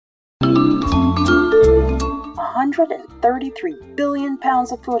133 billion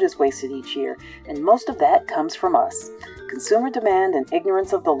pounds of food is wasted each year, and most of that comes from us. Consumer demand and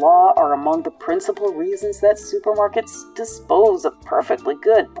ignorance of the law are among the principal reasons that supermarkets dispose of perfectly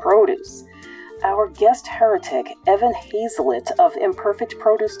good produce. Our guest heretic, Evan Hazlett of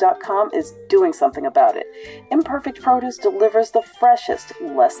ImperfectProduce.com, is doing something about it. Imperfect Produce delivers the freshest,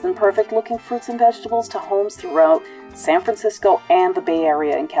 less than perfect looking fruits and vegetables to homes throughout San Francisco and the Bay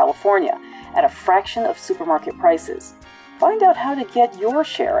Area in California at a fraction of supermarket prices. Find out how to get your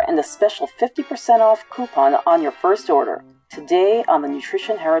share and a special 50% off coupon on your first order today on the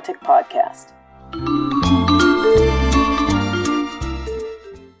Nutrition Heretic Podcast.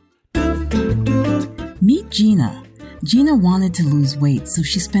 Meet Gina. Gina wanted to lose weight, so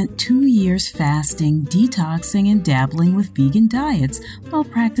she spent 2 years fasting, detoxing, and dabbling with vegan diets while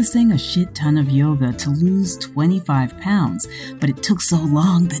practicing a shit ton of yoga to lose 25 pounds. But it took so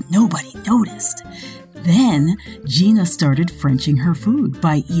long that nobody noticed. Then, Gina started Frenching her food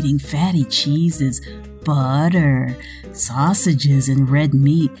by eating fatty cheeses, butter, sausages, and red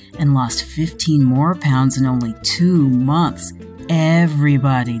meat, and lost 15 more pounds in only 2 months.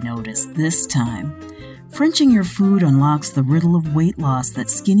 Everybody noticed this time. Frenching your food unlocks the riddle of weight loss that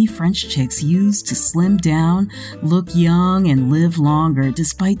skinny French chicks use to slim down, look young, and live longer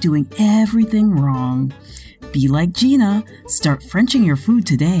despite doing everything wrong. Be like Gina. Start Frenching your food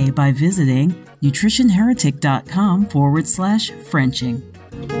today by visiting nutritionheretic.com/Frenching.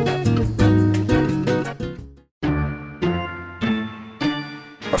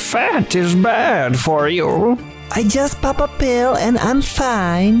 Fat is bad for you. I just pop a pill and I'm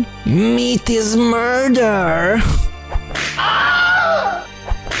fine. Meat is murder.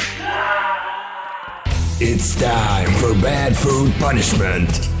 It's time for bad food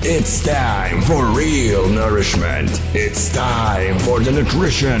punishment. It's time for real nourishment. It's time for the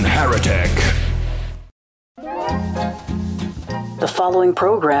Nutrition Heretic. The following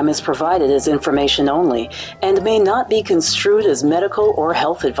program is provided as information only and may not be construed as medical or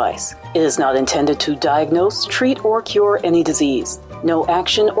health advice. It is not intended to diagnose, treat, or cure any disease. No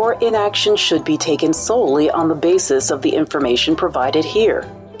action or inaction should be taken solely on the basis of the information provided here.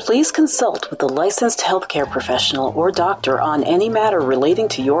 Please consult with a licensed healthcare professional or doctor on any matter relating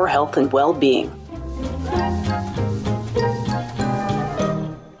to your health and well-being.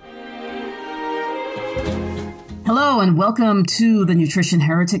 Hello and welcome to the Nutrition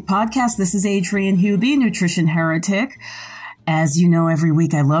Heretic Podcast. This is Adrienne Hugh, the Nutrition Heretic. As you know, every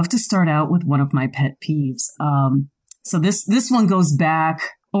week I love to start out with one of my pet peeves. So this one goes back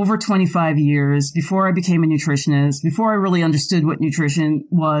over 25 years before I became a nutritionist, before I really understood what nutrition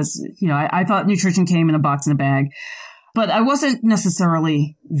was. You know, I thought nutrition came in a box and a bag, but I wasn't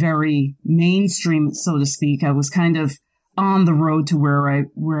necessarily very mainstream, so to speak. I was kind of on the road to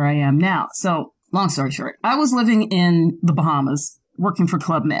where I am now. So long story short, I was living in the Bahamas, working for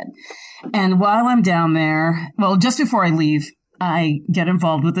Club Med. And while I'm down there, well, just before I leave, I get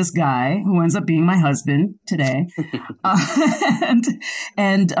involved with this guy who ends up being my husband today. So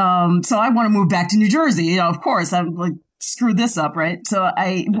I want to move back to New Jersey. You know, of course, I'm like, screwed this up, right?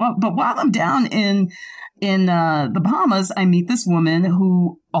 But while I'm down in the Bahamas, I meet this woman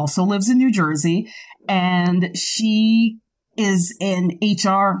who also lives in New Jersey, and she is an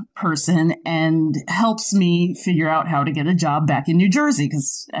HR person and helps me figure out how to get a job back in New Jersey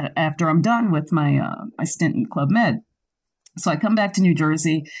because after I'm done with my stint in Club Med. So I come back to New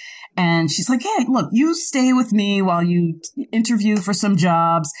Jersey and she's like, hey, look, you stay with me while you interview for some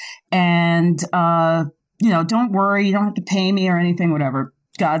jobs and, don't worry. You don't have to pay me or anything, whatever.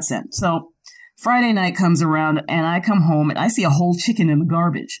 God sent. So Friday night comes around and I come home and I see a whole chicken in the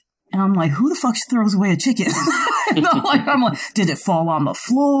garbage. And I'm like, who the fuck throws away a chicken? I'm like, did it fall on the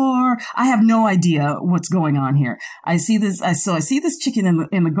floor? I have no idea what's going on here. I see this chicken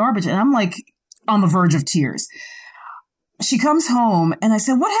in the garbage and I'm like on the verge of tears. She comes home and I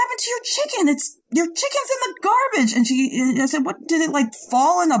said, what happened to your chicken? Your chicken's in the garbage. And I said, what, did it like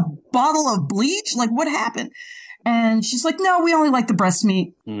fall in a bottle of bleach? Like what happened? And she's like, no, we only like the breast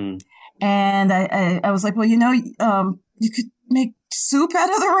meat. Mm. And I was like, well, you could make soup out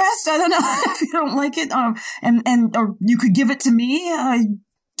of the rest. I don't know if you don't like it. Or you could give it to me.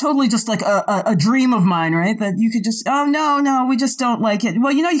 Totally just like a dream of mine, right? That you could just, oh, no, we just don't like it.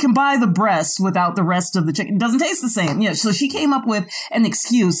 Well, you can buy the breast without the rest of the chicken. It doesn't taste the same. Yeah. So she came up with an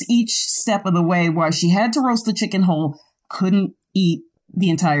excuse each step of the way why she had to roast the chicken whole, couldn't eat the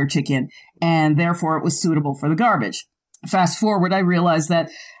entire chicken, and therefore it was suitable for the garbage. Fast forward, I realized that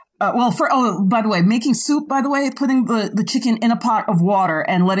by the way, making soup, putting the chicken in a pot of water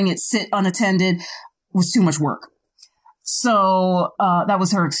and letting it sit unattended was too much work. So that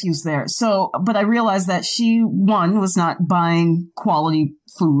was her excuse there. So, but I realized that she, one, was not buying quality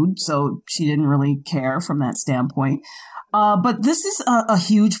food, so she didn't really care from that standpoint. But this is a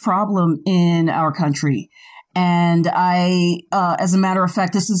huge problem in our country. And as a matter of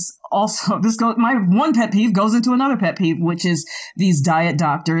fact, my one pet peeve goes into another pet peeve, which is these diet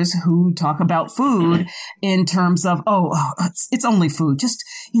doctors who talk about food in terms of, it's only food. Just,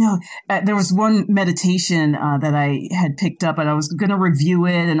 there was one meditation, that I had picked up and I was going to review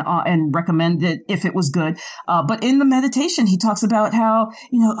it and recommend it if it was good. But in the meditation, he talks about how,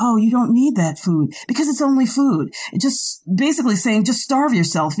 you don't need that food because it's only food. It just basically saying, just starve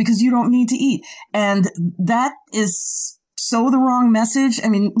yourself because you don't need to eat. And that is so the wrong message. I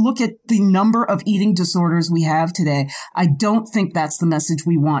mean, look at the number of eating disorders we have today. I don't think that's the message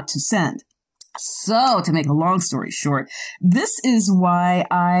we want to send. So, to make a long story short, this is why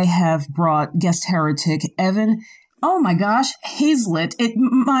I have brought guest heretic Evan. Oh my gosh, Hazlett. I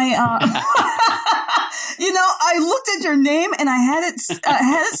looked at your name and I had it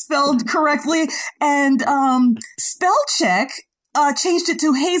spelled correctly, and spell check changed it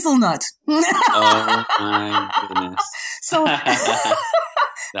to hazelnut. Oh my goodness. So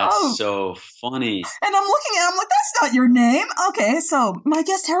that's so funny. And I'm looking at it, I'm like, that's not your name. Okay, so my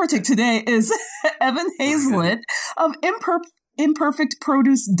guest heretic today is Evan Hazlett of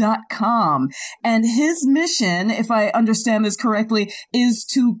imperfectproduce.com. And his mission, if I understand this correctly, is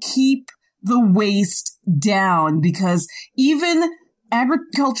to keep the waste down, because even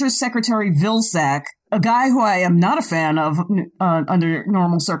Agriculture Secretary Vilsack, a guy who I am not a fan of under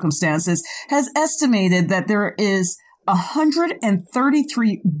normal circumstances, has estimated that there is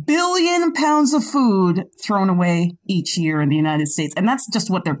 133 billion pounds of food thrown away each year in the United States. And that's just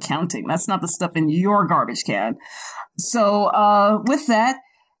what they're counting. That's not the stuff in your garbage can. So with that,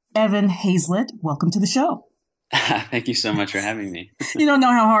 Evan Hazlett, welcome to the show. Thank you so much for having me. You don't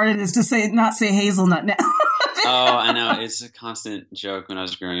know how hard it is to not say hazelnut now. Oh, I know. It's a constant joke when I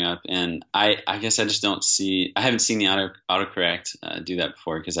was growing up. And I guess I just I haven't seen the autocorrect do that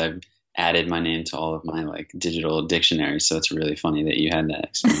before, because I've added my name to all of my digital dictionaries. So it's really funny that you had that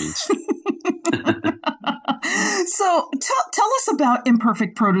experience. So tell us about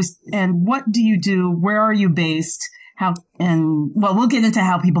Imperfect Produce, and what do you do? Where are you based? We'll get into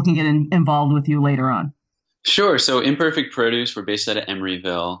how people can get involved with you later on. Sure. So Imperfect Produce, we're based out of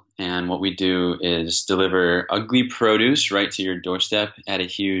Emeryville, and what we do is deliver ugly produce right to your doorstep at a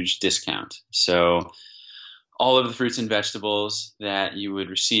huge discount. So all of the fruits and vegetables that you would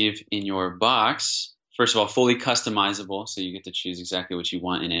receive in your box, first of all, fully customizable, so you get to choose exactly what you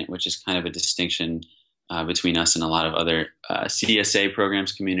want in it, which is kind of a distinction between us and a lot of other CSA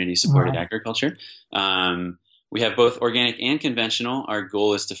programs, community-supported agriculture. We have both organic and conventional. Our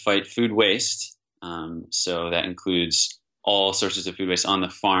goal is to fight food waste. So that includes all sources of food waste on the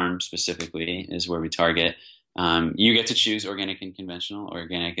farm specifically is where we target. You get to choose organic and conventional.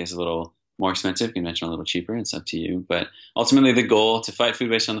 Organic is a little more expensive, conventional a little cheaper. It's up to you. But ultimately the goal to fight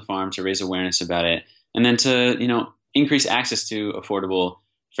food waste on the farm, to raise awareness about it, and then to, increase access to affordable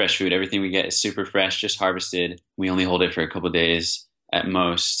fresh food. Everything we get is super fresh, just harvested. We only hold it for a couple of days at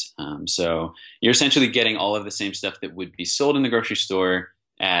most. So you're essentially getting all of the same stuff that would be sold in the grocery store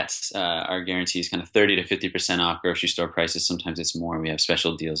at our guarantees, kind of 30 to 50% off grocery store prices. Sometimes it's more. We have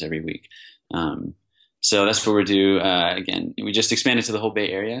special deals every week. So that's what we do. Again, we just expanded to the whole Bay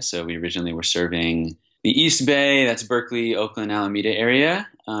Area. So we originally were serving the East Bay, that's Berkeley, Oakland, Alameda area.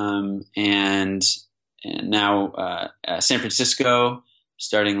 And now San Francisco,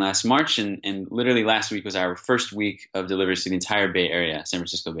 starting last March. And literally last week was our first week of deliveries to the entire Bay Area, San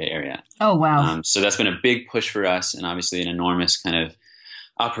Francisco Bay Area. Oh, wow. So that's been a big push for us, and obviously an enormous kind of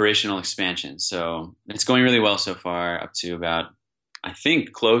operational expansion. So it's going really well so far, up to about, I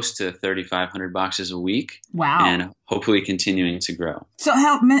think, close to 3,500 boxes a week. Wow. And hopefully continuing to grow. So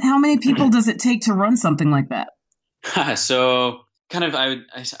how many people does it take to run something like that? So kind of,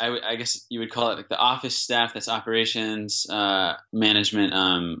 I guess you would call it the office staff. That's operations,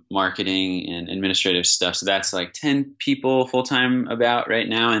 management, marketing, and administrative stuff. So that's 10 people full-time about right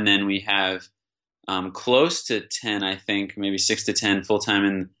now. And then we have close to 10, I think, maybe 6 to 10 full-time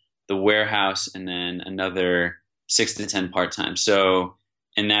in the warehouse, and then another 6 to 10 part-time. So,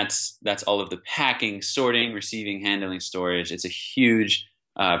 and that's all of the packing, sorting, receiving, handling, storage. It's a huge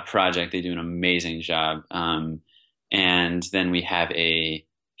project. They do an amazing job. And then we have a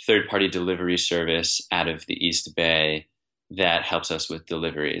third-party delivery service out of the East Bay that helps us with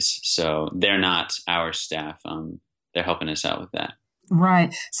deliveries. So they're not our staff. They're helping us out with that.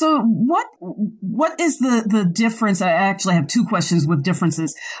 Right. So what is the difference? I actually have two questions with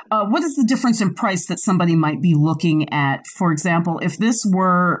differences. What is the difference in price that somebody might be looking at? For example, if this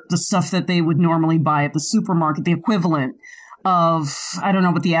were the stuff that they would normally buy at the supermarket, the equivalent of, I don't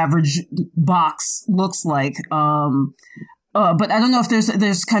know what the average box looks like. But I don't know if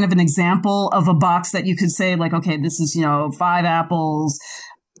there's kind of an example of a box that you could say like, okay, this is, 5 apples,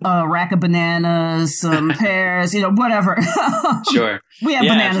 a rack of bananas, some pears, whatever. Sure. We have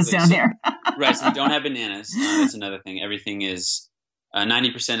bananas down here. Right. So we don't have bananas. That's another thing. Everything is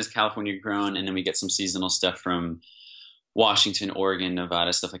 90% is California grown. And then we get some seasonal stuff from Washington, Oregon,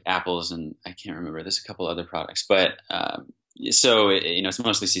 Nevada, stuff like apples. And I can't remember. There's a couple other products, but so it's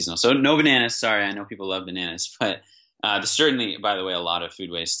mostly seasonal. So no bananas. Sorry. I know people love bananas, but there's certainly, by the way, a lot of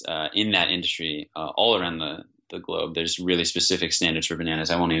food waste in that industry all around the globe. There's really specific standards for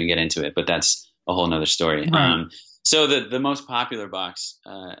bananas. I won't even get into it, but that's a whole nother story. Right. So the most popular box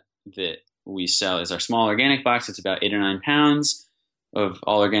that we sell is our small organic box. It's about 8 or 9 pounds of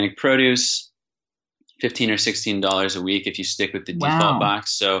all organic produce, $15 or $16 a week if you stick with the default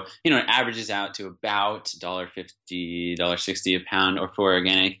box. So, it averages out to about $1.50, $1.60 a pound or for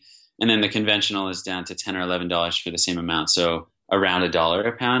organic. And then the conventional is down to $10 or $11 for the same amount. So around $1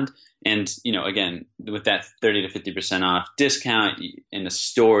 a pound. And, again, with that 30 to 50% off discount in the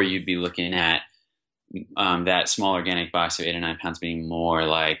store, you'd be looking at that small organic box of 8 or 9 pounds being more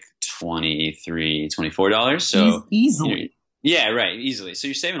like $23, $24. So easily. Yeah, right. Easily. So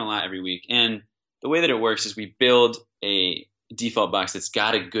you're saving a lot every week. And the way that it works is we build a default box that's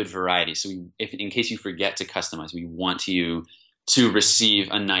got a good variety. So if in case you forget to customize, we want you to receive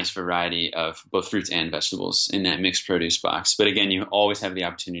a nice variety of both fruits and vegetables in that mixed produce box. But again, you always have the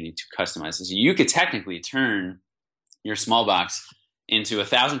opportunity to customize this. You could technically turn your small box into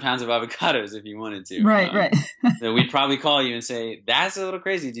 1,000 pounds of avocados if you wanted to. Right. So we'd probably call you and say, that's a little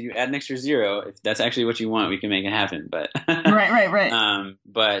crazy. Did you add an extra zero? If that's actually what you want, we can make it happen. But right.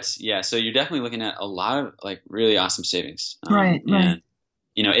 But yeah, so you're definitely looking at a lot of like really awesome savings. Right. And,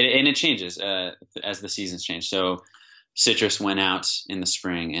 it changes as the seasons change. So citrus went out in the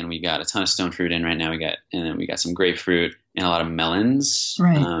spring, and we got a ton of stone fruit in right now. And then we got some grapefruit and a lot of melons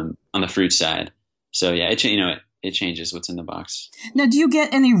on the fruit side. So yeah, it changes what's in the box. Now, do you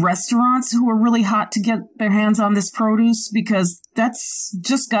get any restaurants who are really hot to get their hands on this produce? Because that's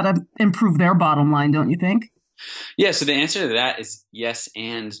just got to improve their bottom line, don't you think? Yeah. So the answer to that is yes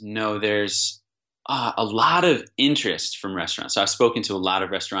and no. There's a lot of interest from restaurants. So I've spoken to a lot of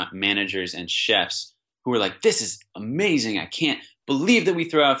restaurant managers and chefs who are like, this is amazing. I can't believe that we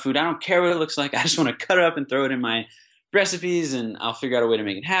throw out food. I don't care what it looks like. I just want to cut it up and throw it in my recipes, and I'll figure out a way to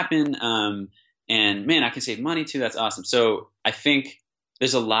make it happen. And man, I can save money too. That's awesome. So I think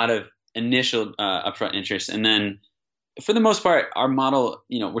there's a lot of initial upfront interest. And then for the most part, our model,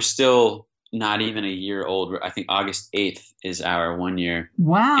 we're still not even a year old. I think August 8th is our 1 year.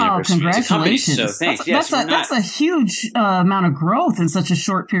 Wow. Congratulations. So thanks. That's a huge amount of growth in such a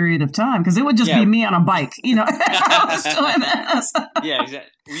short period of time, because it would just be me on a bike, if I was doing this. Yeah, exactly.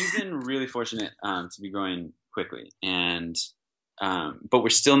 We've been really fortunate to be growing quickly, and but we're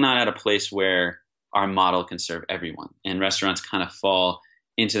still not at a place where our model can serve everyone. And restaurants kind of fall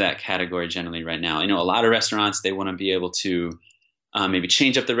into that category generally right now. A lot of restaurants, they want to be able to maybe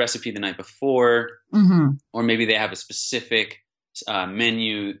change up the recipe the night before, or maybe they have a specific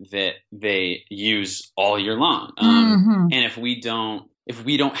menu that they use all year long. And if we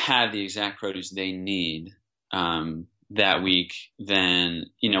don't have the exact produce they need that week, then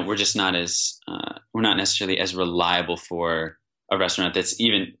we're just not we're not necessarily as reliable for a restaurant that's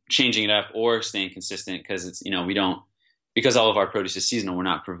even changing it up or staying consistent, because it's because all of our produce is seasonal, we're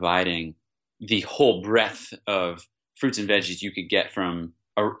not providing the whole breadth of fruits and veggies you could get from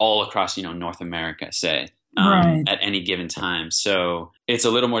all across North America, say, at any given time. So it's a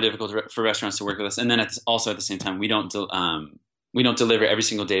little more difficult for restaurants to work with us. And then also at the same time, we don't deliver every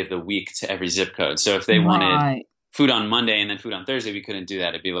single day of the week to every zip code. So if they wanted food on Monday and then food on Thursday, we couldn't do that.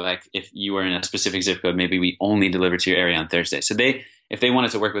 It'd be like if you were in a specific zip code, maybe we only deliver to your area on Thursday. So if they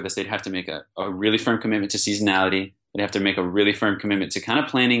wanted to work with us, they'd have to make a really firm commitment to seasonality. They'd have to make a really firm commitment to kind of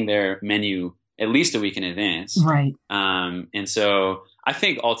planning their menu at least a week in advance. Right. And so I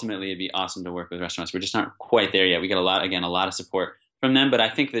think ultimately it'd be awesome to work with restaurants. We're just not quite there yet. We get a lot of support from them, but I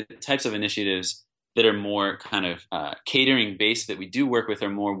think the types of initiatives that are more kind of catering based that we do work with are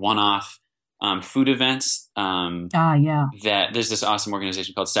more one-off food events. That there's this awesome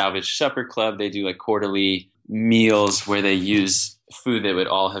organization called Salvage Supper Club. They do like quarterly meals where they use food that would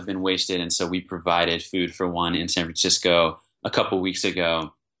all have been wasted. And so we provided food for one in San Francisco a couple weeks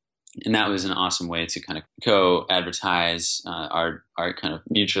ago. And that was an awesome way to kind of co-advertise our kind of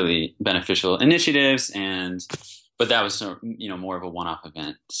mutually beneficial initiatives. But that was, more of a one-off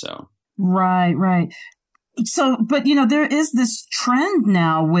event. So right. So, but there is this trend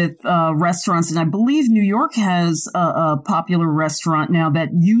now with restaurants, and I believe New York has a popular restaurant now that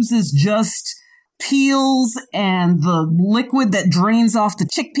uses just peels and the liquid that drains off the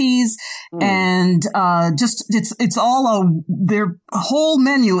chickpeas, and it's all their whole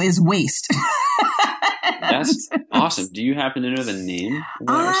menu is waste. That's awesome. Do you happen to know the name?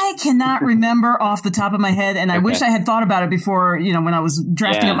 I cannot remember off the top of my head, and I wish I had thought about it before, when I was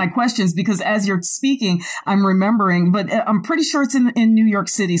drafting up my questions, because as you're speaking, I'm remembering, but I'm pretty sure it's in New York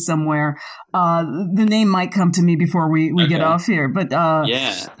City somewhere. The name might come to me before we get off here, but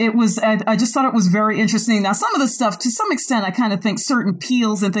it was, I just thought it was very interesting. Now, some of the stuff, to some extent, I kind of think certain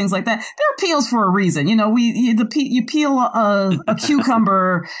peels and things like that, they're peels for a reason. You peel a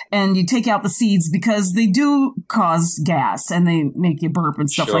cucumber and you take out the seeds because they do cause gas and they make you burp and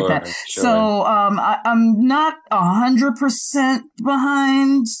stuff like that. Sure. So, I'm not 100%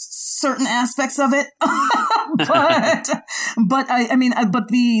 behind certain aspects of it, but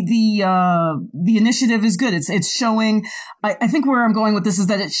the initiative is good. It's showing, I think where I'm going with this is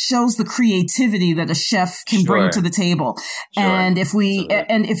that it shows the creativity that a chef can bring to the table. Sure. And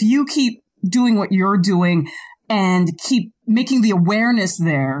if you keep doing what you're doing and keep making the awareness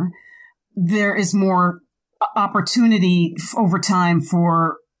there is more opportunity over time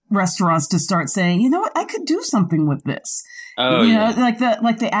for restaurants to start saying, you know what, I could do something with this. Oh, like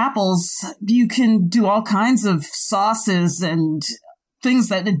the apples, you can do all kinds of sauces and things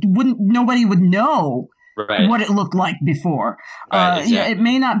that nobody would know what it looked like before. Right, exactly. It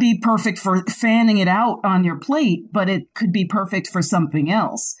may not be perfect for fanning it out on your plate, but it could be perfect for something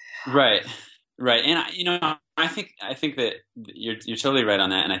else. Right. And I think that you're totally right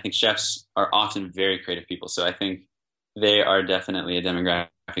on that. And I think chefs are often very creative people. So I think they are definitely a demographic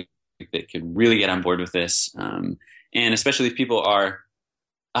that could really get on board with this. And especially if people are,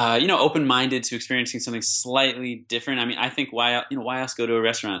 open-minded to experiencing something slightly different. I mean, I think why else go to a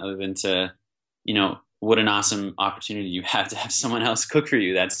restaurant other than to, what an awesome opportunity you have to have someone else cook for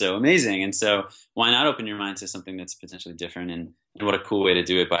you. That's so amazing. And so why not open your mind to something that's potentially different, and what a cool way to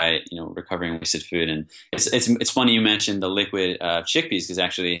do it by, recovering wasted food. And it's funny you mentioned the liquid chickpeas, because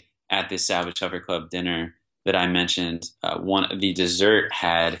actually at this Salvage Huffer Club dinner that I mentioned, the dessert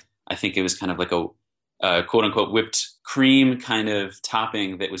had, I think it was kind of like a quote unquote whipped cream kind of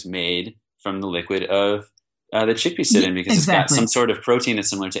topping that was made from the liquid of the chickpea sit-in, because it's got some sort of protein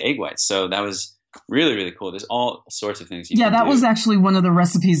that's similar to egg whites. So that was really, really cool. There's all sorts of things you can do. Yeah, that was actually one of the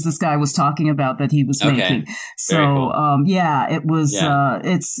recipes this guy was talking about that he was making. So, cool. It was,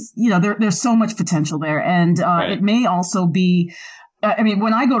 it's, there's so much potential there. And it may also be,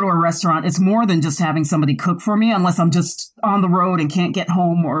 when I go to a restaurant, it's more than just having somebody cook for me, unless I'm just on the road and can't get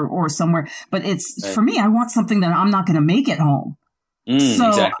home or somewhere. But for me, I want something that I'm not going to make at home. So,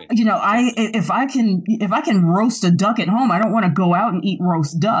 exactly. if I can roast a duck at home, I don't want to go out and eat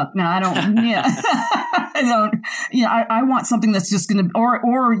roast duck. No, I don't. I want something that's just going to,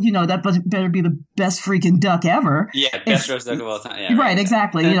 or that better be the best freaking duck ever. Yeah, best roast duck of all time. Yeah, right,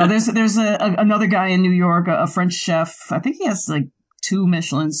 exactly. There's another guy in New York, a French chef. I think he has like 2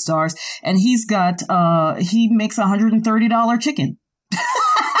 Michelin stars, and he's got he makes $130 chicken.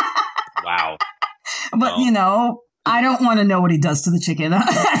 Wow. But I don't want to know what he does to the chicken,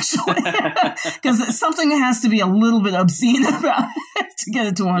 actually, because something has to be a little bit obscene about it to get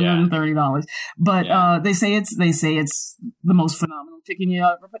it to $130. But they say it's the most phenomenal chicken you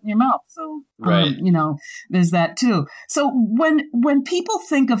ever put in your mouth. So there's that too. So when people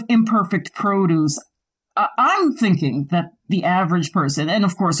think of imperfect produce, I'm thinking that the average person, and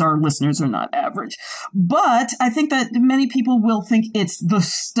of course our listeners are not average, but I think that many people will think it's the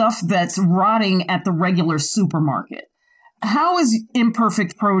stuff that's rotting at the regular supermarket. How is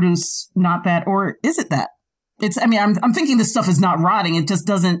imperfect produce not that, or is it that? I'm thinking the stuff is not rotting. It just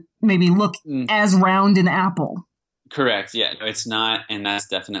doesn't maybe look as round an apple. Correct. Yeah, no, it's not. And that's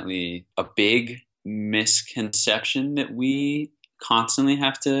definitely a big misconception that we constantly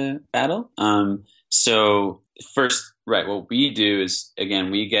have to battle. So first, what we do is,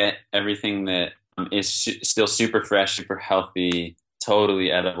 again, we get everything that is still super fresh, super healthy, totally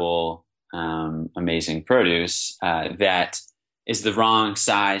edible, amazing produce that is the wrong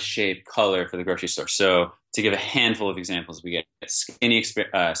size, shape, color for the grocery store. So to give a handful of examples, we get skinny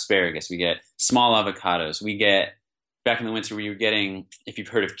asparagus, we get small avocados, we get, back in the winter, we were getting, if you've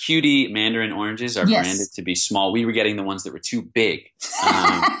heard of Cutie, mandarin oranges are branded to be small. We were getting the ones that were too big.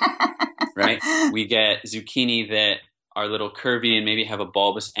 Right? We get zucchini that are a little curvy and maybe have a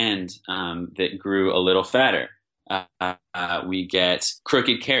bulbous end that grew a little fatter. We get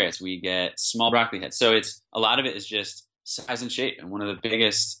crooked carrots. We get small broccoli heads. So a lot of it is just size and shape. And one of the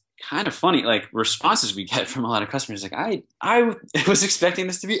biggest kind of funny like responses we get from a lot of customers, like I was expecting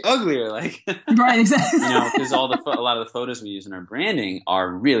this to be uglier, like right, exactly. Because a lot of the photos we use in our branding are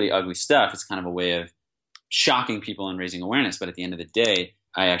really ugly stuff. It's kind of a way of shocking people and raising awareness. But at the end of the day,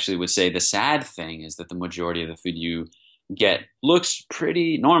 I actually would say the sad thing is that the majority of the food you get looks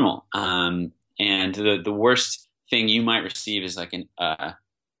pretty normal. And the worst thing you might receive is like I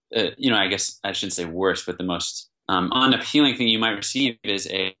guess I shouldn't say worst, but the most unappealing thing you might receive is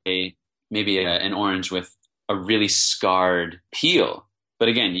an orange with a really scarred peel. But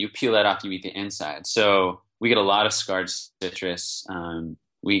again, you peel that off, you eat the inside. So we get a lot of scarred citrus.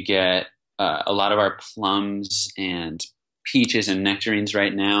 We get a lot of our plums and peaches and nectarines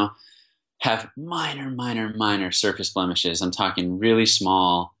right now have minor surface blemishes. I'm talking really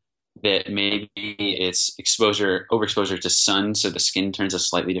small, that maybe it's overexposure to sun, so the skin turns a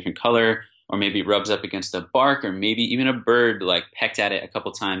slightly different color, or maybe it rubs up against the bark, or maybe even a bird like pecked at it a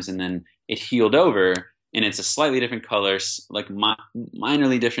couple times and then it healed over and it's a slightly different color, like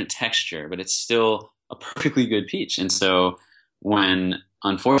minorly different texture, but it's still a perfectly good peach. And so when,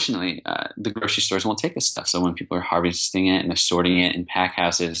 unfortunately, the grocery stores won't take this stuff. So when people are harvesting it and they're sorting it in pack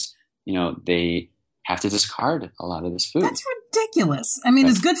houses, they have to discard a lot of this food. That's ridiculous. I mean,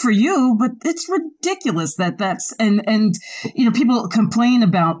 it's good for you, but it's ridiculous that's and people complain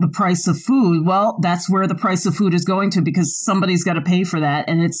about the price of food. Well, that's where the price of food is going to, because somebody's got to pay for that,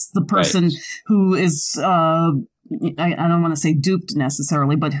 and it's the person who is I don't want to say duped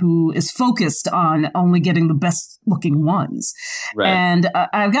necessarily, but who is focused on only getting the best looking ones. Right. And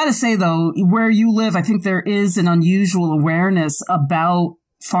I've got to say, though, where you live, I think there is an unusual awareness about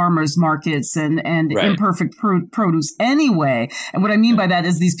farmers markets and imperfect produce anyway. And what I mean by that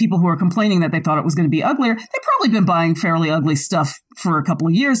is these people who are complaining that they thought it was going to be uglier, they've probably been buying fairly ugly stuff for a couple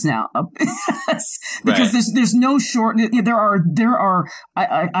of years now. Because there's no short, there are,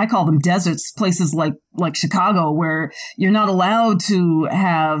 I call them deserts, places like Chicago, where you're not allowed to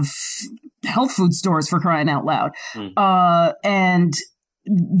have health food stores, for crying out loud. And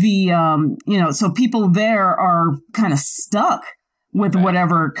so people there are kind of stuck with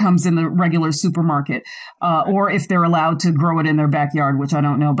whatever comes in the regular supermarket, or if they're allowed to grow it in their backyard, which I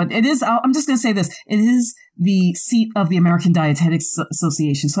don't know. But it is, I'm just going to say this, it is the seat of the American Dietetics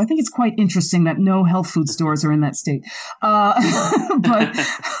Association. So I think it's quite interesting that no health food stores are in that state.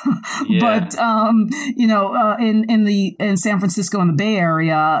 In San Francisco and the Bay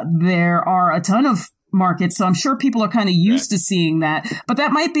Area, there are a ton of markets. So I'm sure people are kind of used to seeing that, but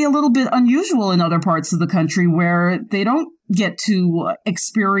that might be a little bit unusual in other parts of the country where they don't get to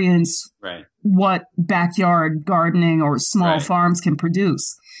experience what backyard gardening or small farms can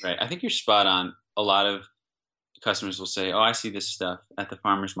produce. Right. I think you're spot on. A lot of customers will say, "Oh, I see this stuff at the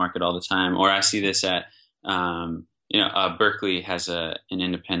farmer's market all the time," or "I see this at, Berkeley has an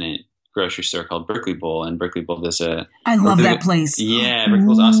independent grocery store called Berkeley Bowl, and Berkeley Bowl does a." I love that place. Yeah, Berkeley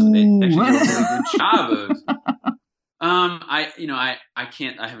Bowl's awesome. They actually do a really good job of.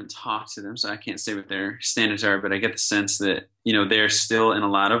 I haven't talked to them, so I can't say what their standards are, but I get the sense that, they're still in a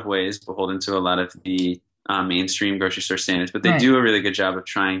lot of ways beholden to a lot of the mainstream grocery store standards, but they do a really good job of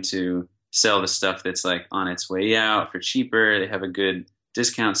trying to sell the stuff that's like on its way out for cheaper. They have a good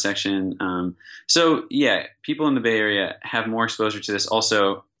discount section. So yeah, people in the Bay Area have more exposure to this.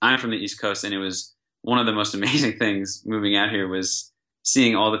 Also, I'm from the East Coast, and it was one of the most amazing things moving out here was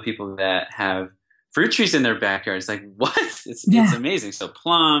seeing all the people that have fruit trees in their backyards. Like, what? It's amazing. So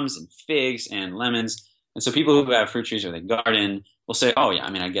plums and figs and lemons. And so people who have fruit trees or they garden will say, "Oh yeah,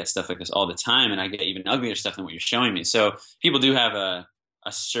 I mean, I get stuff like this all the time, and I get even uglier stuff than what you're showing me." So people do have a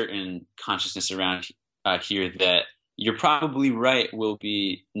certain consciousness around here that you're probably right will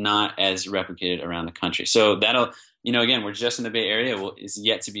be not as replicated around the country. So that'll, again, we're just in the Bay Area. Is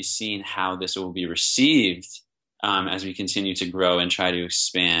yet to be seen how this will be received as we continue to grow and try to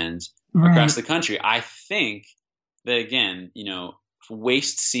expand across the country. I think that, again,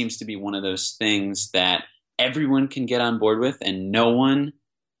 waste seems to be one of those things that everyone can get on board with, and no one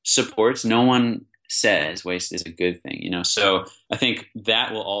supports, no one says waste is a good thing, So I think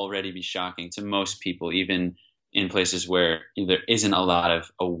that will already be shocking to most people, even in places where there isn't a lot of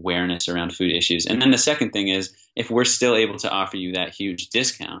awareness around food issues. And then the second thing is, if we're still able to offer you that huge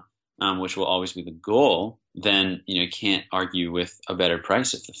discount, which will always be the goal, then you can't argue with a better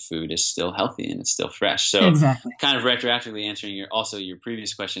price if the food is still healthy and it's still fresh. So kind of retroactively answering your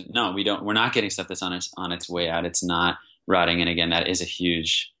previous question, no, we're not getting stuff that's on its way out. It's not rotting. And again, that is a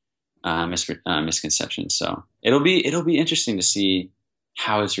huge misconceptions. So it'll be interesting to see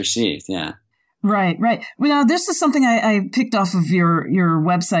how it's received. Yeah. Right. Well, now this is something I picked off of your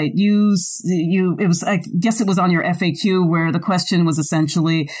website. It was, I guess it was on your FAQ where the question was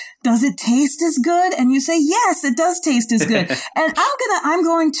essentially, does it taste as good? And you say, yes, it does taste as good. And I'm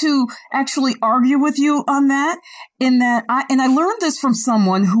going to actually argue with you on that in that I learned this from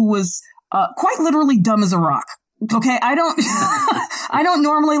someone who was, quite literally dumb as a rock. Okay, I don't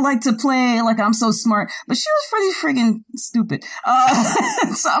normally like to play like I'm so smart, but she was pretty friggin' stupid.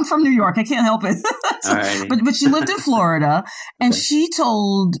 So I'm from New York. I can't help it. But she lived in Florida, and she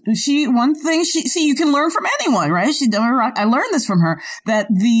one thing you can learn from anyone, right? I learned this from her, that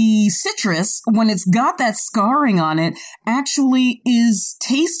the citrus, when it's got that scarring on it, actually is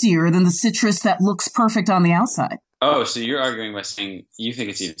tastier than the citrus that looks perfect on the outside. Oh, so you're arguing by saying you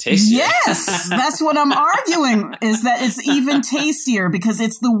think it's even tastier? Yes, that's what I'm arguing, is that it's even tastier because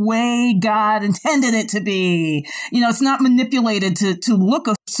it's the way God intended it to be. You know, it's not manipulated to look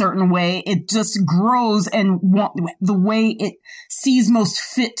a certain way. It just grows and the way it sees most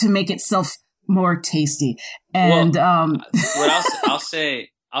fit to make itself more tasty. And what I'll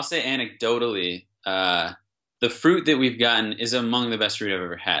say anecdotally, the fruit that we've gotten is among the best fruit I've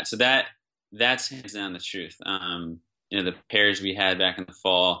ever had. So that's hands down the truth. The pears we had back in the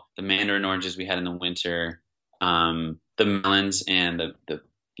fall, the mandarin oranges we had in the winter, the melons and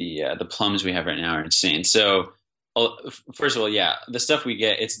the plums we have right now are insane. So, first of all, yeah, the stuff we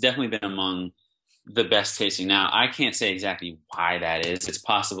get, it's definitely been among the best tasting. Now, I can't say exactly why that is. It's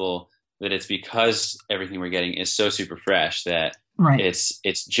possible that it's because everything we're getting is so super fresh that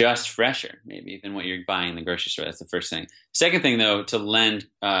it's just fresher maybe than what you're buying in the grocery store. That's the first thing. Second thing, though, to lend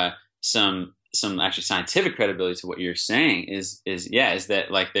some actually scientific credibility to what you're saying is that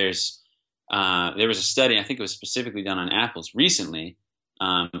like there was a study, I think it was specifically done on apples recently.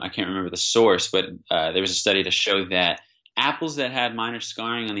 I can't remember the source, but there was a study to show that apples that had minor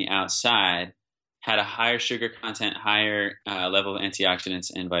scarring on the outside had a higher sugar content, higher level of antioxidants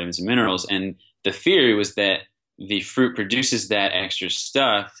and vitamins and minerals. And the theory was that the fruit produces that extra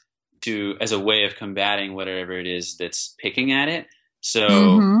stuff as a way of combating whatever it is that's picking at it. So,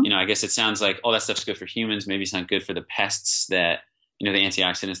 I guess it sounds like, that stuff's good for humans. Maybe it's not good for the pests that, the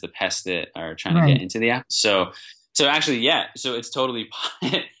antioxidants, the pests that are trying to get into the apple. So actually, yeah. So it's totally,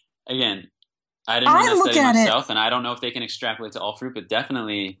 again, I didn't run that study myself, and I don't know if they can extrapolate to all fruit, but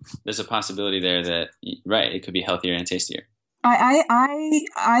definitely there's a possibility there that, it could be healthier and tastier.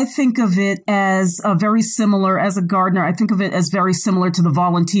 I think of it as very similar, as a gardener, I think of it as very similar to the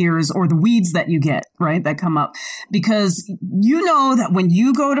volunteers or the weeds that you get, right, that come up. Because you know that when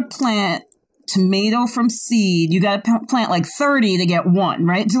you go to plant tomato from seed, you got to plant like 30 to get one,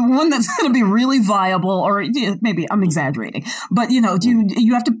 right? So one that's going to be really viable, or maybe I'm exaggerating, but you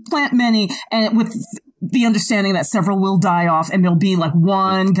have to plant many, and with the understanding that several will die off, and there'll be like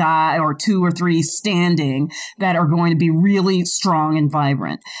one guy or two or three standing that are going to be really strong and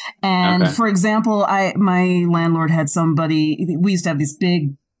vibrant. And for example, my landlord had somebody, we used to have these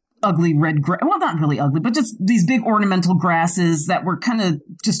big ugly red well, not really ugly, but just these big ornamental grasses that were kind of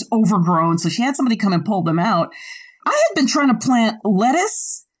just overgrown. So she had somebody come and pull them out. I had been trying to plant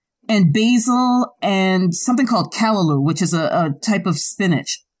lettuce and basil and something called callaloo, which is a type of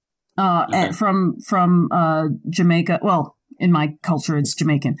spinach. From Jamaica. Well, in my culture, it's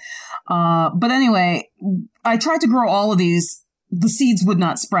Jamaican. But anyway, I tried to grow all of these. The seeds would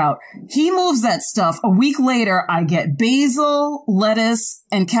not sprout. He moves that stuff. A week later, I get basil, lettuce,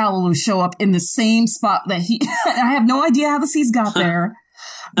 and callaloo show up in the same spot that I have no idea how the seeds got there.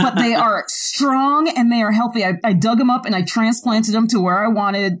 But they are strong and they are healthy. I dug them up and I transplanted them to where I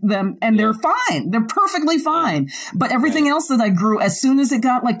wanted them, and they're fine. They're perfectly fine. But everything else that I grew, as soon as it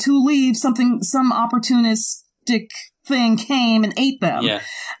got like 2 leaves, some opportunistic thing came and ate them.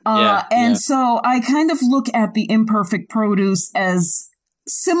 So I kind of look at the imperfect produce as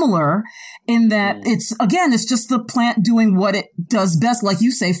similar in that it's just the plant doing what it does best, like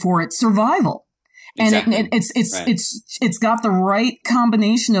you say, for its survival. Exactly. And it's got the right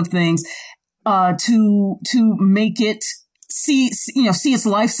combination of things to make it see its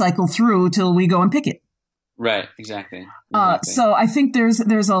life cycle through till we go and pick it. Right. Exactly. So I think there's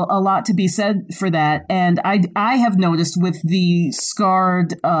a lot to be said for that. And I have noticed with the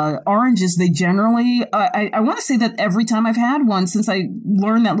scarred oranges, they generally I want to say that every time I've had one since I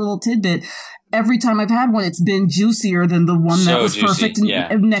learned that little tidbit. Every time I've had one, it's been juicier than the one that was perfect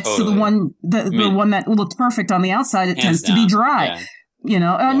next to the one one that looked perfect on the outside. It tends to be dry. Yeah.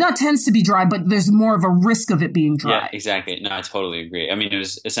 Not tends to be dry, but there's more of a risk of it being dry. Yeah, exactly. No, I totally agree. I mean, it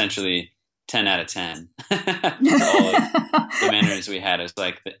was essentially 10 out of 10. For all of the mandarins we had, it was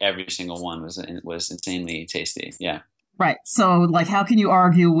like every single one was insanely tasty. Yeah. Right. So, like, how can you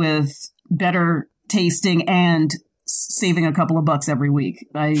argue with better tasting and saving a couple of bucks every week?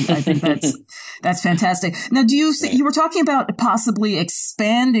 I think that's fantastic. Now, you were talking about possibly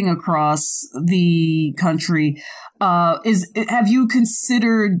expanding across the country. Have you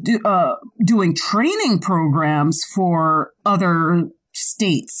considered doing training programs for other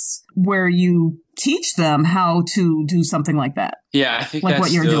states where you teach them how to do something like that? Yeah, I think like that's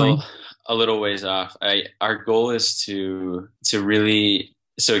what you're still doing. A little ways off. Our goal is to really.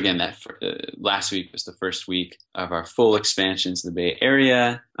 So again, that last week was the first week of our full expansion to the Bay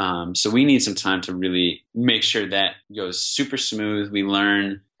Area. So we need some time to really make sure that goes super smooth. We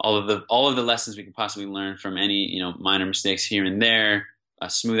learn all of the lessons we can possibly learn from any minor mistakes here and there.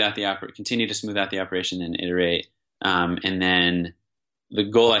 Continue to smooth out the operation and iterate. And then the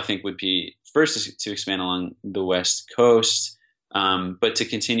goal, I think, would be first is to expand along the West Coast, but to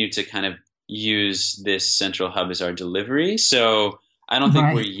continue to kind of use this central hub as our delivery. So I don't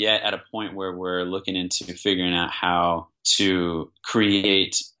think we're yet at a point where we're looking into figuring out how to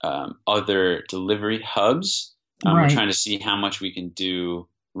create other delivery hubs. We're trying to see how much we can do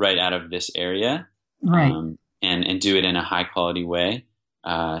right out of this area, and do it in a high quality way.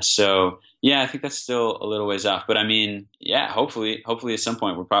 So yeah, I think that's still a little ways off. But I mean, yeah, hopefully at some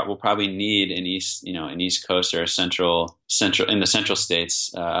point we'll probably need an East Coast or a central in the central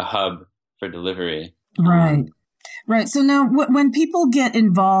states a hub for delivery. Right. Right. So now when people get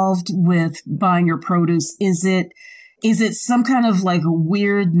involved with buying your produce, is it some kind of like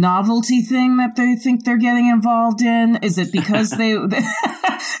weird novelty thing that they think they're getting involved in? Is it because they but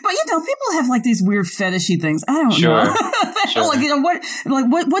people have like these weird fetishy things. I don't know. Sure.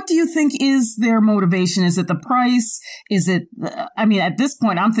 What do you think is their motivation? Is it the price? Is it, I mean, at this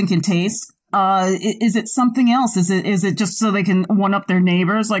point I'm thinking taste. Is it something else? Is it just so they can one up their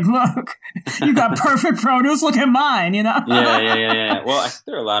neighbors? Like, look, you got perfect produce. Look at mine, Yeah. Well, I think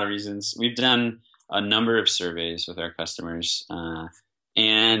there are a lot of reasons. We've done a number of surveys with our customers.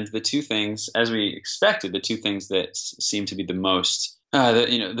 And the two things, as we expected, the two things that seem to be the most,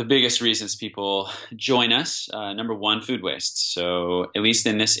 the biggest reasons people join us, number one, food waste. So at least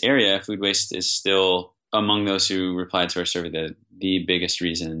in this area, food waste is still among those who replied to our survey the biggest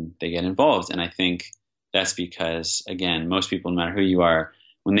reason they get involved. And I think that's because, again, most people, no matter who you are,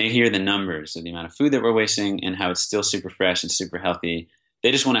 when they hear the numbers of the amount of food that we're wasting and how it's still super fresh and super healthy,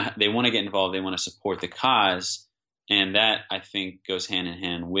 they just want to get involved. They want to support the cause. And that, I think, goes hand in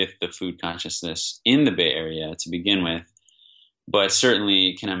hand with the food consciousness in the Bay Area to begin with. But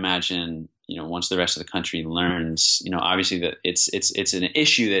certainly can imagine, once the rest of the country learns, obviously that it's an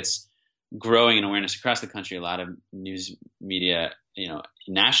issue that's growing in awareness across the country. A lot of news media,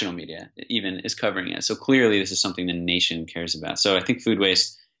 national media even, is covering it. So clearly this is something the nation cares about. So I think food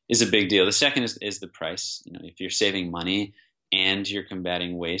waste is a big deal. The second is the price. If you're saving money and you're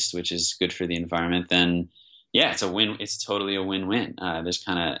combating waste, which is good for the environment, then yeah, it's a win. It's totally a win-win. There's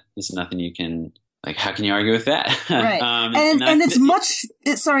nothing you can, like, how can you argue with that? Right. And it's much,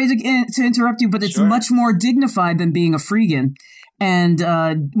 sorry to interrupt you, but it's much more dignified than being a freegan.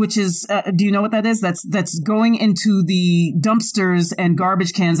 And, which is, do you know what that is? That's going into the dumpsters and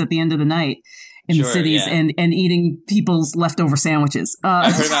garbage cans at the end of the night in the cities and eating people's leftover sandwiches.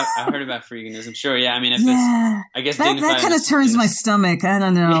 I've heard about freeganism. Sure. Yeah. I mean, I guess that kind of turns my stomach. I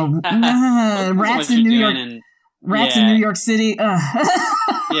don't know. Rats in New York. In New York City.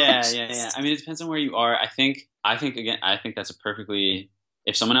 Yeah. I mean, it depends on where you are. I think that's a perfectly,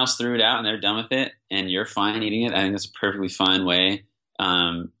 if someone else threw it out and they're done with it and you're fine eating it, I think that's a perfectly fine way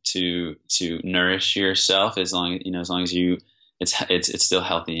to nourish yourself as long as you it's still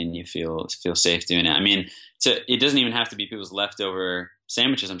healthy and you feel safe doing it. I mean, it doesn't even have to be people's leftover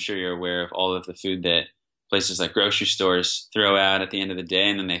sandwiches. I'm sure you're aware of all of the food that places like grocery stores throw out at the end of the day,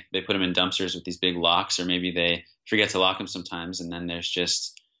 and then they put them in dumpsters with these big locks, or maybe they forget to lock them sometimes, and then there's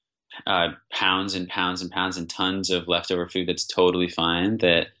just pounds and pounds and pounds and tons of leftover food that's totally fine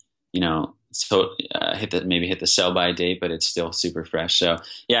that hit the sell by date, but it's still super fresh. So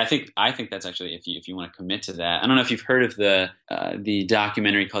yeah, I think that's actually, if you want to commit to that. I don't know if you've heard of the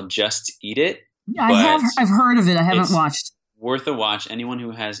documentary called Just Eat It. I've heard of it. I haven't watched. Worth a watch. Anyone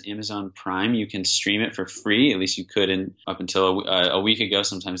who has Amazon Prime, you can stream it for free. At least you could up until a week ago.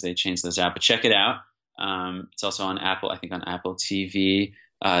 Sometimes they changed those out, but check it out. It's also on Apple, I think on Apple TV.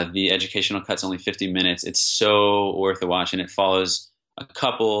 The educational cut's only 50 minutes. It's so worth a watch, and it follows a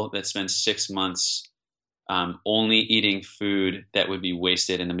couple that spends 6 months only eating food that would be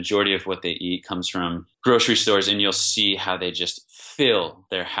wasted, and the majority of what they eat comes from grocery stores, and you'll see how they just fill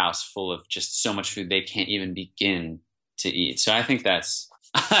their house full of just so much food they can't even begin to eat. So I think that's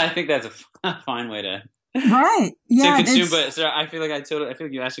a fine way to right. Yeah, to consume. But so I feel like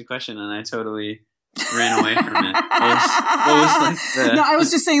you asked a question and I totally ran away from it. No, I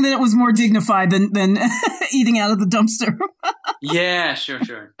was just saying that it was more dignified than eating out of the dumpster. Yeah,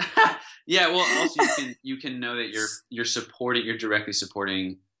 sure. Yeah, well, also you can know that you're directly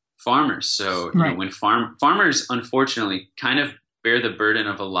supporting farmers. So you know, when farmers unfortunately kind of bear the burden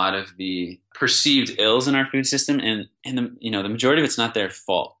of a lot of the perceived ills in our food system, and the majority of it's not their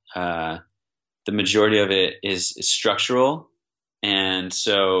fault. The majority of it is structural. And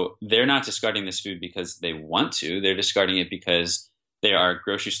so they're not discarding this food because they want to. They're discarding it because there are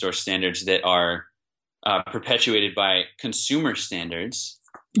grocery store standards that are perpetuated by consumer standards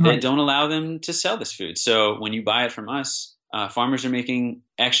that don't allow them to sell this food. So when you buy it from us, farmers are making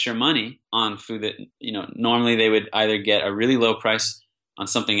extra money on food that, normally they would either get a really low price on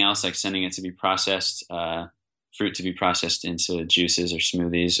something else, like sending it to be processed, fruit to be processed into juices or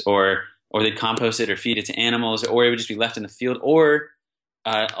smoothies, or they'd compost it or feed it to animals, or it would just be left in the field, or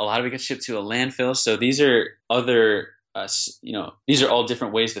a lot of it gets shipped to a landfill. So these are these are all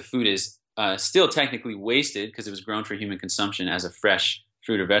different ways the food is still technically wasted because it was grown for human consumption as a fresh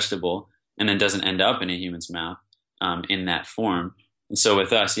fruit or vegetable, and then doesn't end up in a human's mouth in that form. And so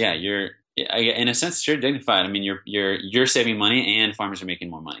with us, you're in a sense you're dignified. I mean, you're saving money, and farmers are making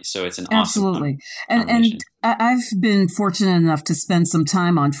more money. So it's an absolutely awesome and I've been fortunate enough to spend some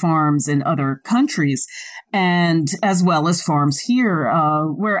time on farms in other countries, and as well as farms here,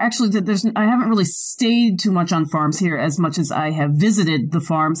 where actually I haven't really stayed too much on farms here as much as I have visited the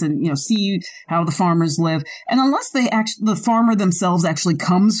farms and see how the farmers live. And unless the farmer themselves actually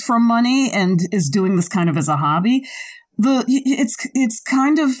comes from money and is doing this kind of as a hobby, it's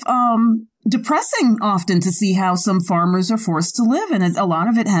kind of depressing often to see how some farmers are forced to live. And a lot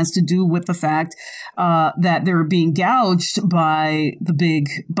of it has to do with the fact that they're being gouged by the big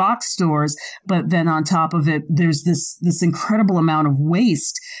box stores. But then on top of it, there's this incredible amount of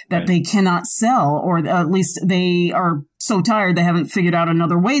waste that they cannot sell, or at least they are so tired they haven't figured out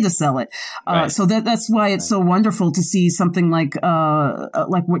another way to sell it. So that's why it's so wonderful to see something like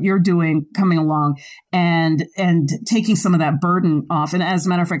what you're doing coming along and taking some of that burden off. And as a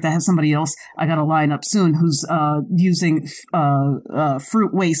matter of fact, I have somebody else I got to line up soon who's using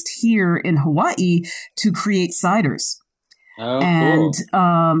fruit waste here in Hawaii to create ciders. Oh, and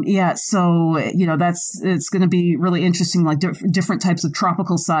cool. So it's going to be really interesting, like different types of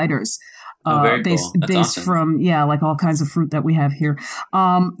tropical ciders. Based awesome. From like all kinds of fruit that we have here.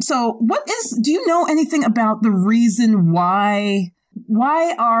 So do you know anything about the reason why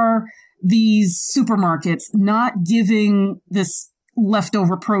are these supermarkets not giving this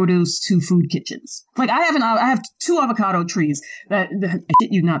leftover produce to food kitchens? Like I have 2 avocado trees that I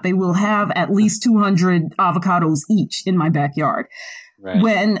shit you not, they will have at least 200 avocados each in my backyard. Right.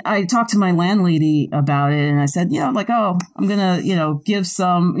 When I talked to my landlady about it, and I said, I'm gonna, give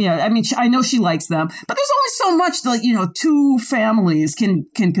some, I mean, I know she likes them, but there's only so much that, 2 families can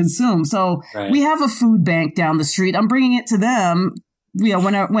consume. So we have a food bank down the street. I'm bringing it to them,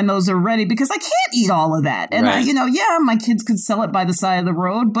 when those are ready, because I can't eat all of that. And my kids could sell it by the side of the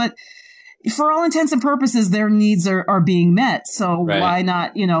road, but for all intents and purposes, their needs are being met. So why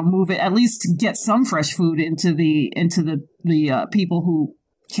not, move it, at least get some fresh food into the people who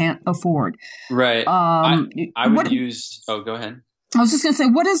can't afford. Right. I would use, go ahead. I was just going to say,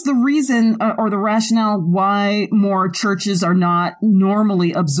 what is the reason or the rationale why more churches are not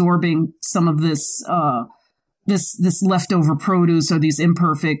normally absorbing some of this, this leftover produce or these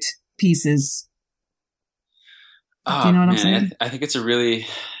imperfect pieces? Do you know what I'm saying? I think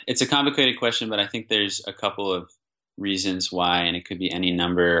it's a complicated question, but I think there's a couple of reasons why, and it could be any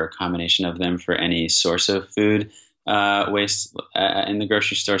number or combination of them for any source of food waste in the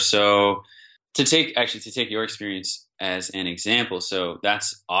grocery store. So to take your experience as an example, so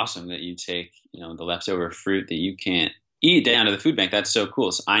that's awesome that you take, the leftover fruit that you can't eat down to the food bank. That's so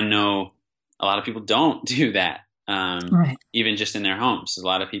cool. So I know a lot of people don't do that, even just in their homes. A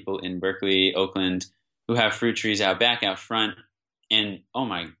lot of people in Berkeley, Oakland, who have fruit trees out back, out front. And oh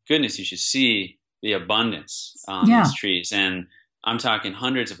my goodness, you should see the abundance on these trees. And I'm talking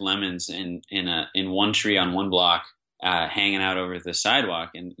hundreds of lemons in one tree on one block, hanging out over the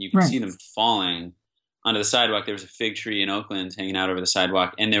sidewalk. And you can see them falling onto the sidewalk. There was a fig tree in Oakland hanging out over the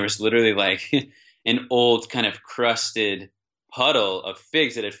sidewalk. And there was literally like an old kind of crusted puddle of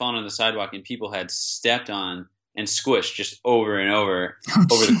figs that had fallen on the sidewalk and people had stepped on and squished just over and over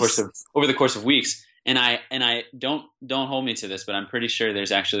the course of weeks. and I don't hold me to this, but I'm pretty sure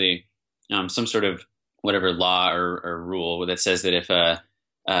there's actually some sort of whatever law or rule that says that if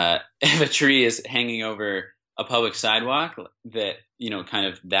a tree is hanging over a public sidewalk, that kind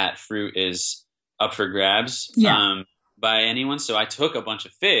of that fruit is up for grabs by anyone. So I took a bunch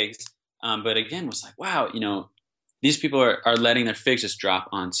of figs, but again was like, wow, these people are letting their figs just drop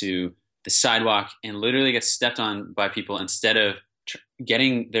onto the sidewalk and literally get stepped on by people instead of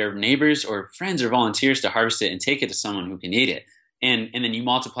getting their neighbors or friends or volunteers to harvest it and take it to someone who can eat it. And then you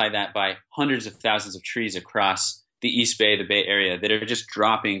multiply that by hundreds of thousands of trees across the East Bay, the Bay Area, that are just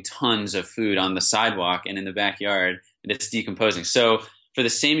dropping tons of food on the sidewalk and in the backyard, and it's decomposing. So for the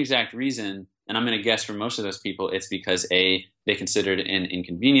same exact reason, and I'm going to guess for most of those people, it's because they consider it an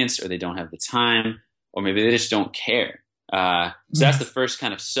inconvenience, or they don't have the time, or maybe they just don't care. So that's the first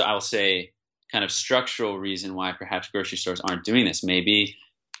kind of, I'll say, kind of structural reason why perhaps grocery stores aren't doing this. Maybe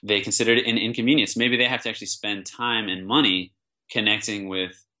they consider it an inconvenience. Maybe they have to actually spend time and money connecting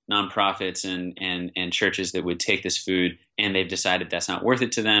with nonprofits and churches that would take this food, and they've decided that's not worth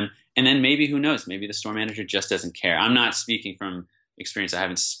it to them. And then maybe, who knows, maybe the store manager just doesn't care. I'm not speaking from experience. I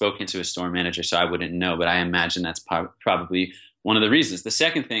haven't spoken to a store manager, so I wouldn't know, but I imagine that's probably one of the reasons. The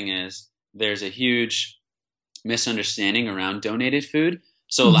second thing is there's a huge misunderstanding around donated food.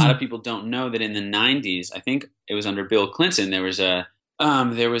 So a lot of people don't know that in the 90s, I think it was under Bill Clinton, there was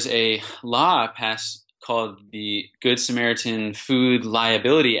a law passed called the Good Samaritan Food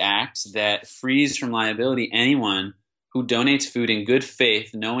Liability Act that frees from liability anyone who donates food in good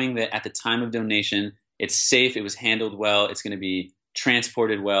faith, knowing that at the time of donation, it's safe, it was handled well, it's going to be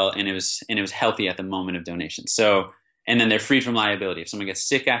transported well, and it was healthy at the moment of donation. So, and then they're freed from liability. If someone gets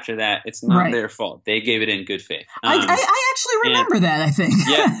sick after that, it's not their fault. They gave it in good faith. I actually remember that, I think.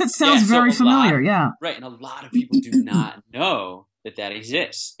 Yeah, it sounds very familiar, Right, and a lot of people do not know that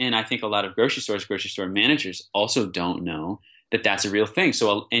exists. And I think a lot of grocery store managers also don't know that that's a real thing.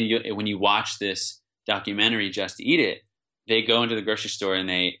 So, when you watch this documentary, Just Eat It, they go into the grocery store and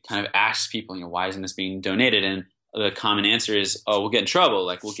they kind of ask people, why isn't this being donated? And the common answer is, oh, we'll get in trouble.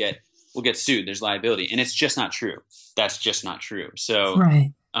 Like we'll get sued. There's liability. And it's just not true. That's just not true. So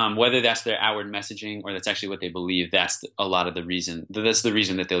whether that's their outward messaging or that's actually what they believe, that's a lot of the reason. That's the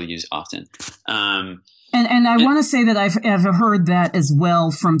reason that they'll use often. And I want to say that I've heard that as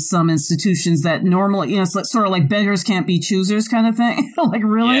well from some institutions that normally, it's sort of like beggars can't be choosers kind of thing. Like,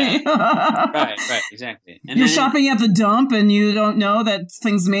 really? Yeah. Right, exactly. And you're shopping at the dump and you don't know that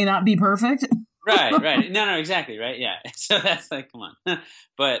things may not be perfect. Right. No, exactly. Right. Yeah. So that's like, come on.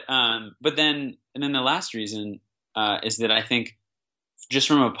 But then the last reason is that I think just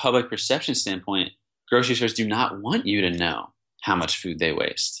from a public perception standpoint, grocery stores do not want you to know how much food they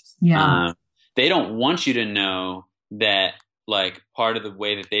waste. Yeah. They don't want you to know that, like, part of the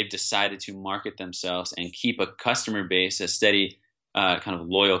way that they've decided to market themselves and keep a customer base, a steady kind of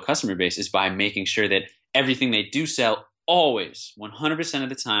loyal customer base, is by making sure that everything they do sell always, 100% of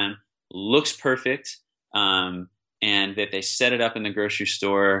the time, looks perfect, and that they set it up in the grocery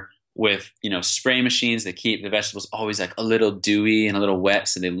store with, spray machines that keep the vegetables always like a little dewy and a little wet,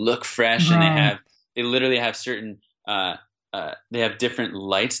 so they look fresh. Right. And they literally have certain they have different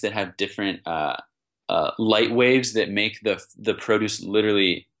lights that have different light waves that make the produce,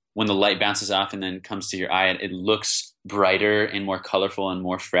 literally, when the light bounces off and then comes to your eye, it looks brighter and more colorful and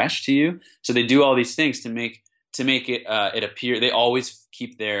more fresh to you. So they do all these things to make it appear. They always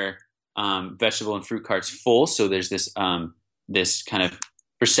keep their vegetable and fruit carts full. So there's this kind of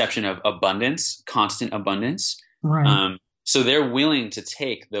perception of abundance, constant abundance. Right. So they're willing to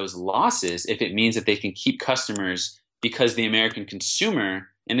take those losses if it means that they can keep customers, because the American consumer,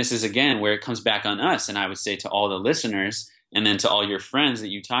 and this is again where it comes back on us, and I would say to all the listeners and then to all your friends that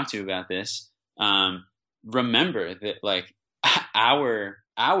you talk to about this, remember that, like, our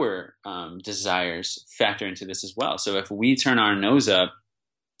desires factor into this as well. So if we turn our nose up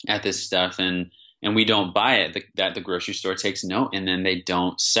at this stuff and we don't buy it, that the grocery store takes note and then they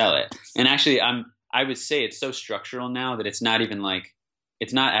don't sell it. And actually, I would say it's so structural now that it's not even like,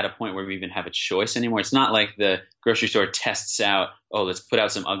 it's not at a point where we even have a choice anymore. It's not like the grocery store tests out, oh, let's put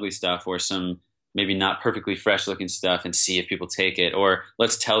out some ugly stuff or some maybe not perfectly fresh looking stuff and see if people take it, or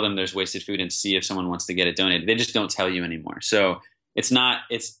let's tell them there's wasted food and see if someone wants to get it donated. They just don't tell you anymore. So it's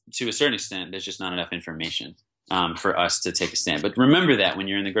to a certain extent, there's just not enough information for us to take a stand. But remember that when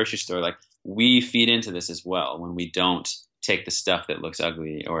you're in the grocery store, like, we feed into this as well when we don't take the stuff that looks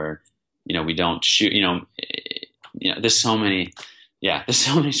ugly, or, we don't shoot, there's so many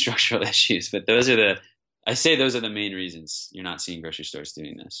structural issues, but those are I say those are the main reasons you're not seeing grocery stores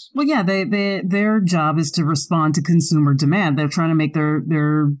doing this. Well, yeah, their job is to respond to consumer demand. They're trying to make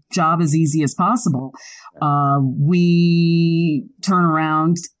their job as easy as possible. We turn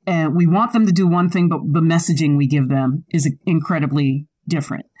around and we want them to do one thing, but the messaging we give them is incredibly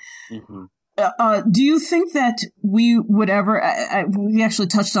different. Mm-hmm. Do you think that we would ever, we actually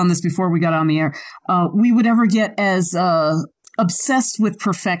touched on this before we got on the air, we would ever get as obsessed with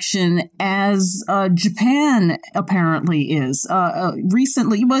perfection as Japan apparently is?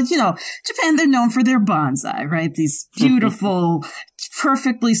 Recently, well, Japan, they're known for their bonsai, right? These beautiful,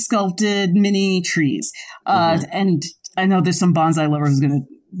 perfectly sculpted mini trees. And I know there's some bonsai lovers who's going to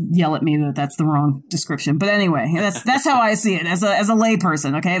yell at me that that's the wrong description. But anyway, that's how I see it as a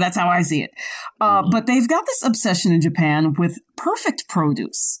layperson. Okay. That's how I see it. But they've got this obsession in Japan with perfect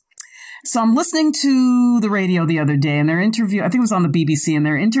produce. So I'm listening to the radio the other day and they're I think it was on the BBC, and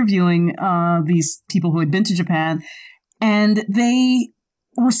they're interviewing these people who had been to Japan, and they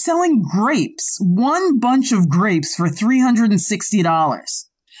were selling grapes, one bunch of grapes for $360.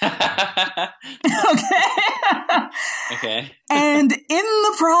 Okay. And in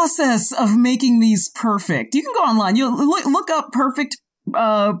the process of making these perfect, you can go online, you look up perfect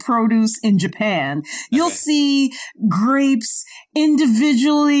produce in Japan. You'll see grapes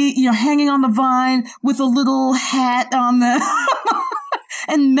individually, hanging on the vine with a little hat on them.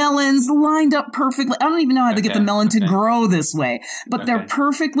 And melons lined up perfectly. I don't even know how to get the melon to grow this way, but they're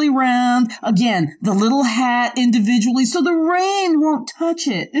perfectly round. Again, the little hat individually, so the rain won't touch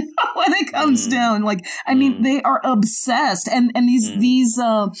it when it comes down. They are obsessed. And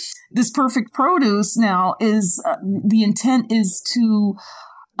this perfect produce now is, the intent is to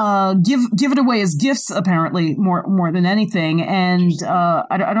give it away as gifts, apparently, more than anything. And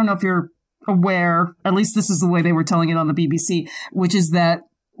I don't know if you're aware, at least this is the way they were telling it on the BBC, which is that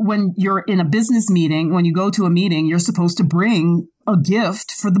when you're in a business meeting, when you go to a meeting, you're supposed to bring a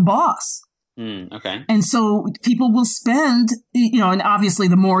gift for the boss. Okay. And so people will spend, and obviously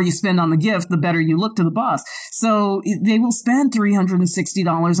the more you spend on the gift, the better you look to the boss. So they will spend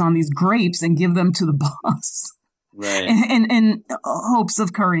 $360 on these grapes and give them to the boss. Right. In hopes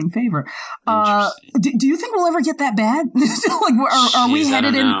of currying favor. Do you think we'll ever get that bad? Are we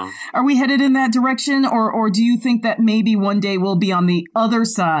headed Are we headed in that direction, or do you think that maybe one day we'll be on the other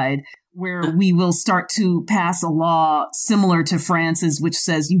side where we will start to pass a law similar to France's, which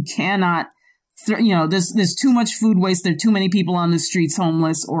says you cannot, there's too much food waste. There are too many people on the streets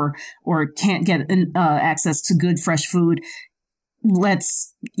homeless or can't get access to good fresh food.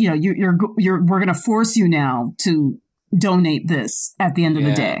 Let's, we're going to force you now to donate this at the end of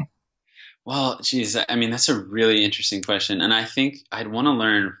the day. Well, geez, that's a really interesting question. And I think I'd want to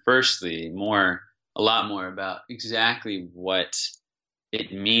learn firstly a lot more about exactly what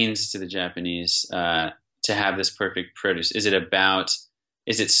it means to the Japanese, to have this perfect produce. Is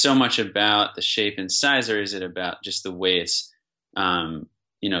it so much about the shape and size, or is it about just the way it's,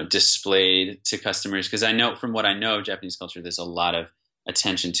 displayed to customers? Because I know, from what I know of Japanese culture, there's a lot of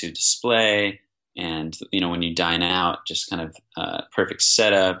attention to display, and when you dine out, just kind of perfect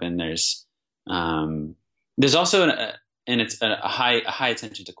setup, and there's also a high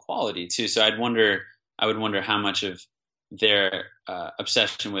attention to quality too. So I would wonder how much of their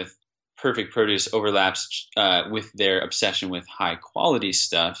obsession with perfect produce overlaps with their obsession with high quality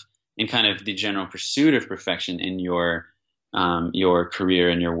stuff, and kind of the general pursuit of perfection in your career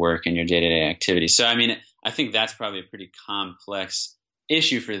and your work and your day-to-day activities. So, I think that's probably a pretty complex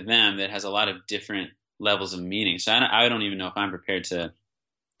issue for them that has a lot of different levels of meaning. So I don't even know if I'm prepared to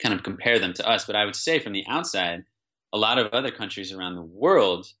kind of compare them to us, but I would say from the outside, a lot of other countries around the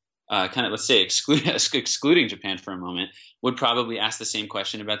world, let's say excluding Japan for a moment, would probably ask the same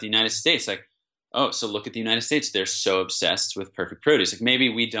question about the United States. Like, oh, so look at the United States. They're so obsessed with perfect produce. Like, maybe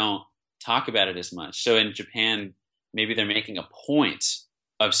we don't talk about it as much. So in Japan, maybe they're making a point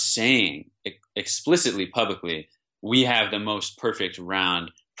of saying explicitly, publicly, we have the most perfect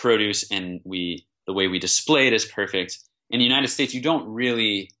round produce, and the way we display it is perfect. In the United States, you don't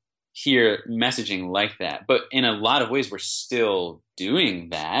really hear messaging like that. But in a lot of ways, we're still doing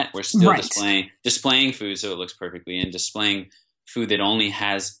that. We're still displaying food so it looks perfectly, and displaying food that only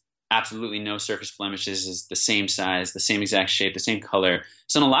has absolutely no surface blemishes, is the same size, the same exact shape, the same color.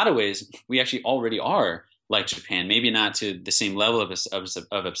 So in a lot of ways, we actually already are like Japan, maybe not to the same level of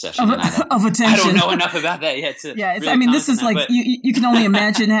obsession. Of attention. I don't know enough about that yet. This is like, you can only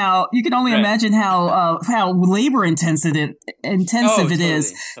imagine how labor intensive it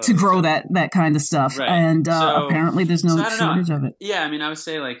is to grow that kind of stuff. Right. And apparently there's no shortage of it. Yeah. I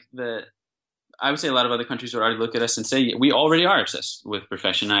would say a lot of other countries would already look at us and say, we already are obsessed with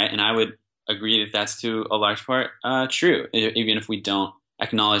perfection. I would agree that that's to a large part true, even if we don't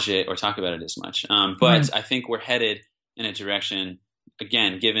acknowledge it or talk about it as much. But I think we're headed in a direction,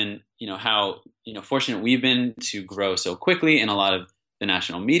 again, given how fortunate we've been to grow so quickly, and a lot of the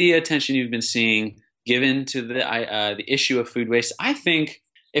national media attention you've been seeing given to the issue of food waste. I think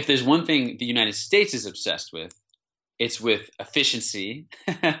if there's one thing the United States is obsessed with, it's with efficiency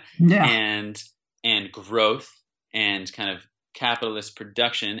and growth and kind of capitalist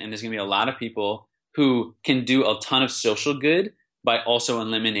production. And there's going to be a lot of people who can do a ton of social good by also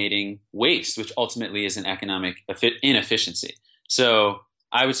eliminating waste, which ultimately is an economic inefficiency. So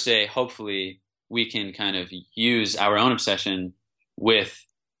I would say hopefully we can kind of use our own obsession with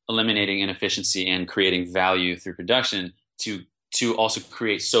eliminating inefficiency and creating value through production to also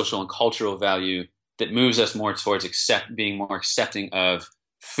create social and cultural value that moves us more towards being more accepting of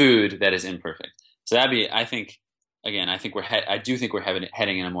food that is imperfect. So that'd be, I think I do think we're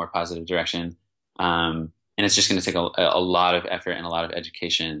heading in a more positive direction. And it's just going to take a lot of effort and a lot of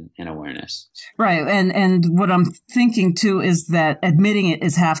education and awareness. Right. And what I'm thinking too is that admitting it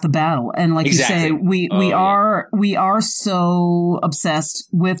is half the battle. And like exactly. you say, we are so obsessed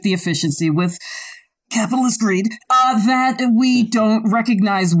with the efficiency, with capitalist greed, that we don't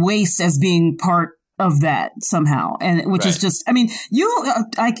recognize waste as being part of that somehow. And which is just, I mean,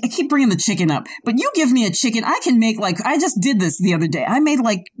 I keep bringing the chicken up, but you give me a chicken, I can make I just did this the other day. I made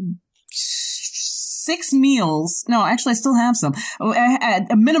 6 meals. No, actually, I still have some. I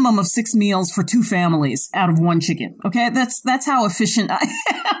had a minimum of 6 meals for 2 families out of 1 chicken. Okay, that's how efficient I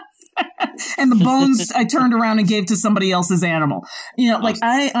am. And the bones I turned around and gave to somebody else's animal.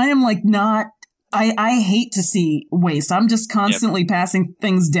 I am not. I hate to see waste. I'm just constantly passing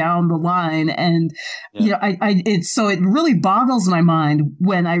things down the line, and it really boggles my mind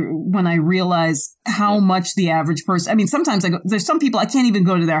when I realize how much the average person. I mean, sometimes there's some people I can't even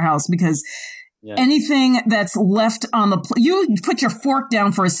go to their house because. Yeah. Anything that's left on the plate, you put your fork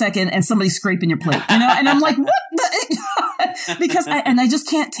down for a second and somebody's scraping your plate, and I'm like, what the? Because I just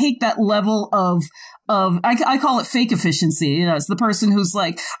can't take that level of I call it fake efficiency. It's the person who's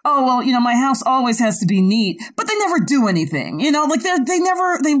like, oh, well, my house always has to be neat, but they never do anything. They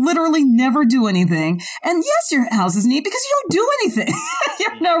literally never do anything. And yes, your house is neat because you don't do anything.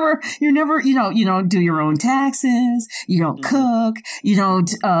 you don't do your own taxes. You don't cook. You don't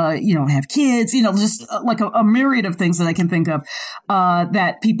have kids. Just like a myriad of things that I can think of,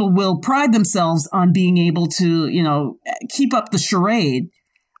 that people will pride themselves on being able to, keep up the charade,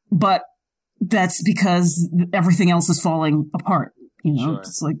 but that's because everything else is falling apart. Sure.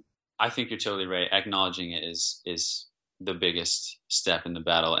 It's like, I think you're totally right. Acknowledging it is the biggest step in the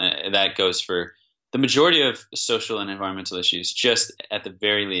battle. And that goes for the majority of social and environmental issues, just at the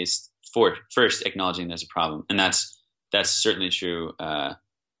very least, first acknowledging there's a problem. And that's certainly true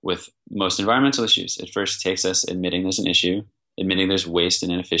with most environmental issues. It first takes us admitting there's an issue, admitting there's waste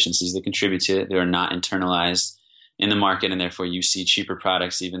and inefficiencies that contribute to it. They are not internalized in the market, and therefore you see cheaper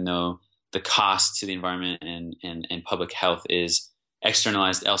products, even though the cost to the environment and public health is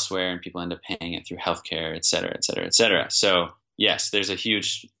externalized elsewhere, and people end up paying it through healthcare, et cetera, et cetera, et cetera. So yes, there's a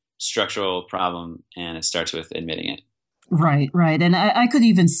huge structural problem, and it starts with admitting it. Right. And I could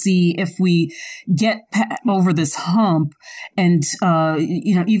even see if we get over this hump and,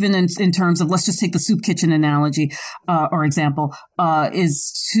 even in terms of, let's just take the soup kitchen analogy, or example,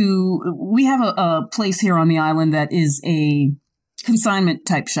 we have a place here on the island that is a consignment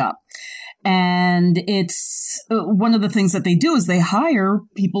type shop. And it's one of the things that they do is they hire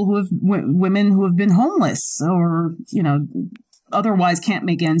people women who have been homeless or, otherwise can't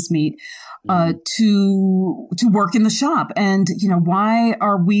make ends meet, to work in the shop. And, why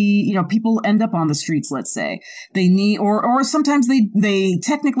are we, people end up on the streets, let's say they need, or sometimes they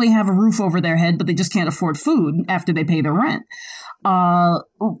technically have a roof over their head, but they just can't afford food after they pay the rent.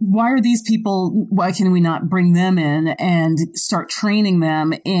 Why can we not bring them in and start training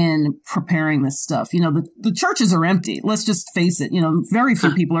them in preparing this stuff? The churches are empty. Let's just face it. Very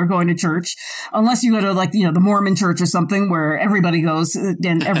few people are going to church unless you go to the Mormon church or something where everybody goes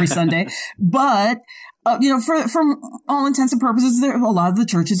and every Sunday. But for all intents and purposes, a lot of the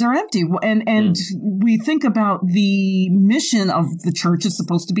churches are empty. And we think about the mission of the church is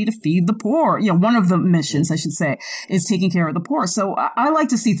supposed to be to feed the poor. One of the missions, I should say, is taking care of the poor. So I like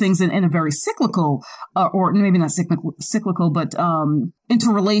to see things in a very cyclical, or maybe not cyclical, but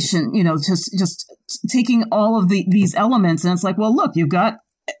interrelation, just taking all of these elements. And it's like, well, look, you've got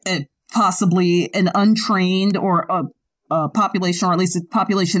possibly an untrained or a population, or at least a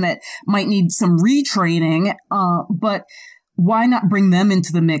population that might need some retraining, but why not bring them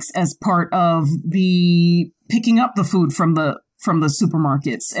into the mix as part of the picking up the food from the from the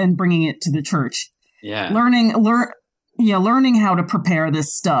supermarkets and bringing it to the church. Yeah. Learning how to prepare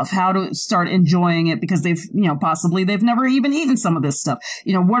this stuff, how to start enjoying it because possibly they've never even eaten some of this stuff.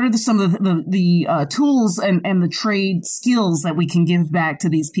 What are some of the tools and the trade skills that we can give back to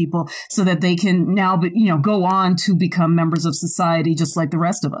these people so that they can now, go on to become members of society just like the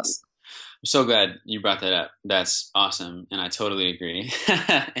rest of us. I'm so glad you brought that up. That's awesome. And I totally agree.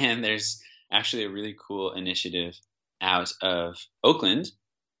 And there's actually a really cool initiative out of Oakland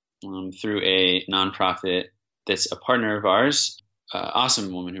through a nonprofit that's a partner of ours,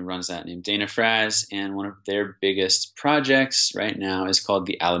 awesome woman who runs that named Dana Fraz. And one of their biggest projects right now is called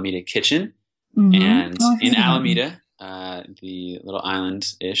the Alameda Kitchen. Mm-hmm. And in Alameda, the little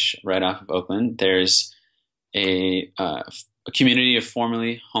island-ish right off of Oakland, there's a community of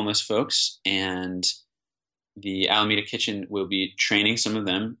formerly homeless folks. And the Alameda Kitchen will be training some of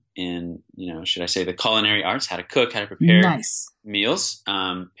them in, should I say, the culinary arts, how to cook, how to prepare meals,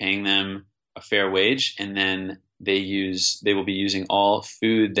 paying them a fair wage, and then they will be using all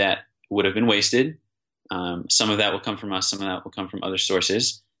food that would have been wasted. Some of that will come from us, some of that will come from other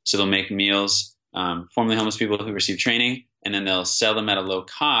sources. So they'll make meals, formerly homeless people who receive training, and then they'll sell them at a low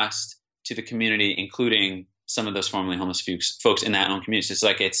cost to the community, including some of those formerly homeless folks in that own community. So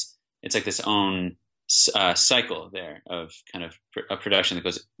it's like this own cycle there of kind of a production that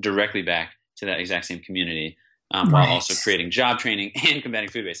goes directly back to that exact same community, while also creating job training and combating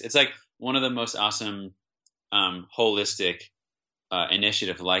food waste. It's like one of the most awesome holistic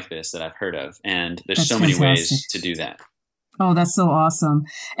initiative like this that I've heard of. And there's so many ways to do that. Oh, that's so awesome.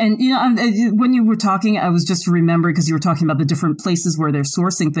 And, when you were talking, I was just remembering because you were talking about the different places where they're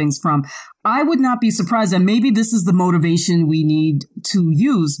sourcing things from. I would not be surprised, and maybe this is the motivation we need to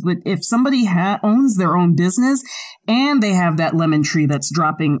use, but if somebody owns their own business and they have that lemon tree that's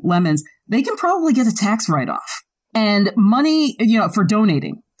dropping lemons, they can probably get a tax write-off and money, for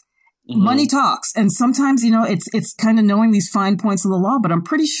donating. Mm-hmm. Money talks. And sometimes, it's kind of knowing these fine points of the law, but I'm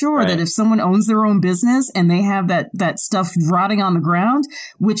pretty sure that if someone owns their own business and they have that stuff rotting on the ground,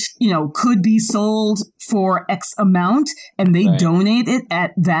 which, could be sold for X amount and they donate it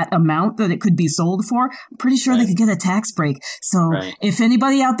at that amount that it could be sold for, I'm pretty sure they could get a tax break. So if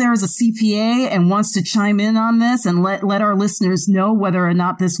anybody out there is a CPA and wants to chime in on this and let our listeners know whether or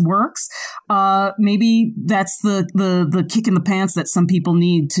not this works, maybe that's the kick in the pants that some people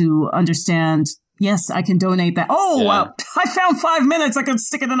need to understand. Yes, I can donate that. Oh, wow. I found 5 minutes. I could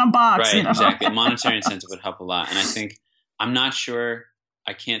stick it in a box. Right, exactly. A monetary incentive would help a lot. And I think, I'm not sure,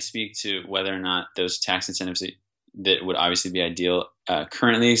 I can't speak to whether or not those tax incentives that would obviously be ideal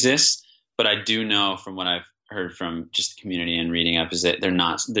currently exist. But I do know from what I've heard from just the community and reading up is that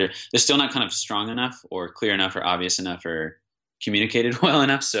they're still not kind of strong enough or clear enough or obvious enough or communicated well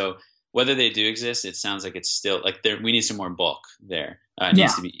enough. So whether they do exist, it sounds like it's still like we need some more bulk there. It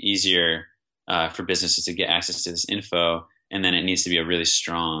needs to be easier for businesses to get access to this info, and then it needs to be a really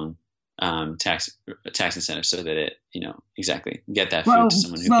strong tax incentive so that it exactly get that food to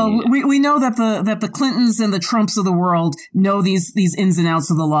someone who can eat it. We know that the Clintons and the Trumps of the world know these ins and outs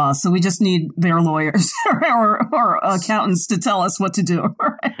of the law, so we just need their lawyers or accountants to tell us what to do,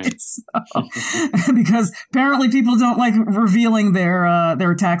 right? So, because apparently people don't like revealing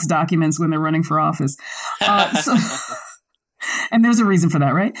their tax documents when they're running for office. And there's a reason for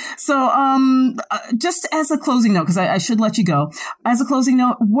that, right? So, just as a closing note, because I should let you go. As a closing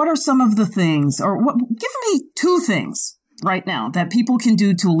note, what are some of the things, give me 2 things right now that people can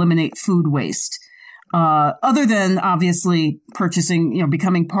do to eliminate food waste, other than obviously purchasing,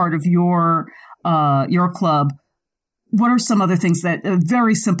 becoming part of your club. What are some other things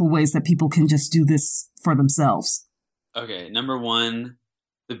very simple ways that people can just do this for themselves? Okay, number 1,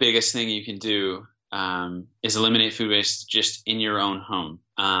 the biggest thing you can do is eliminate food waste just in your own home.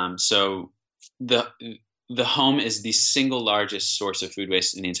 So the home is the single largest source of food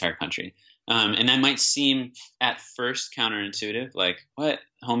waste in the entire country. And that might seem at first counterintuitive, like what?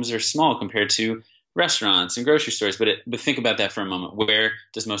 Homes are small compared to restaurants and grocery stores. But think about that for a moment. Where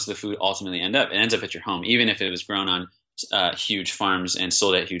does most of the food ultimately end up? It ends up at your home, even if it was grown on huge farms and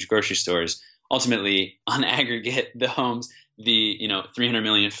sold at huge grocery stores. Ultimately, on aggregate, the homes, the 300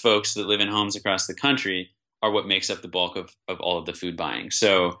 million folks that live in homes across the country are what makes up the bulk of all of the food buying.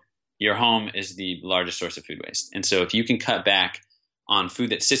 So your home is the largest source of food waste. And so if you can cut back on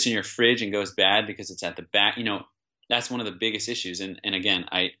food that sits in your fridge and goes bad because it's at the back, that's one of the biggest issues. And again,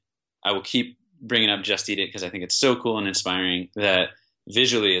 I will keep bringing up Just Eat It because I think it's so cool and inspiring that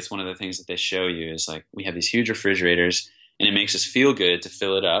visually it's one of the things that they show you is like we have these huge refrigerators and it makes us feel good to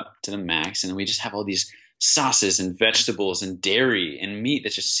fill it up to the max. And we just have all these sauces and vegetables and dairy and meat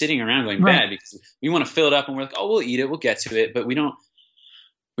that's just sitting around going Right. bad because we want to fill it up and we're like, oh, we'll eat it, we'll get to it, but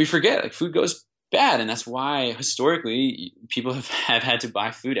we forget, like, food goes bad. And that's why historically people have had to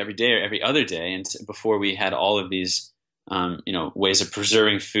buy food every day or every other day. And before we had all of these, ways of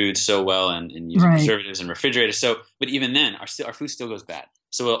preserving food so well and using Right. preservatives and refrigerators. So, but even then our food still goes bad.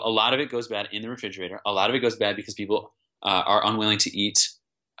 So a lot of it goes bad in the refrigerator. A lot of it goes bad because people are unwilling to eat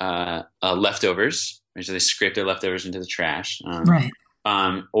leftovers. So they scrape their leftovers into the trash. Right.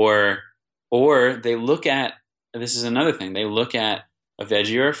 Or they look at, this is another thing, they look at a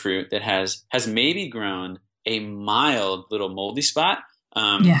veggie or a fruit that has maybe grown a mild little moldy spot.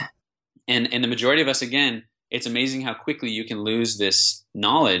 Yeah. And the majority of us, again, it's amazing how quickly you can lose this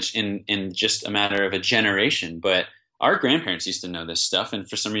knowledge in just a matter of a generation. But our grandparents used to know this stuff, and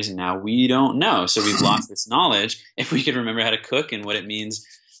for some reason now we don't know. So we've lost this knowledge. If we could remember how to cook and what it means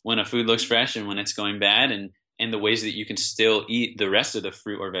when a food looks fresh and when it's going bad, and the ways that you can still eat the rest of the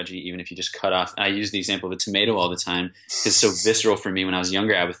fruit or veggie, even if you just cut off. I use the example of a tomato all the time because it's so visceral for me. When I was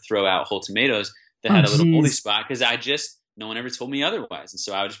younger, I would throw out whole tomatoes that had a little moldy spot because no one ever told me otherwise. And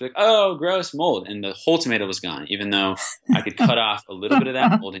so I would just be like, oh, gross, mold. And the whole tomato was gone, even though I could cut off a little bit of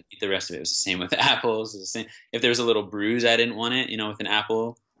that mold and eat the rest of it. It was the same with apples. It was the same. If there was a little bruise, I didn't want it, with an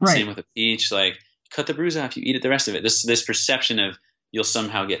apple. Right. Same with a peach. Like, cut the bruise off, you eat it the rest of it. This perception of you'll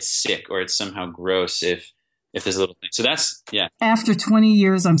somehow get sick or it's somehow gross if there's a little thing. So that's, yeah. After 20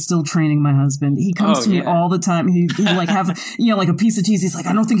 years, I'm still training my husband. He comes to me all the time. He like have, like a piece of cheese. He's like,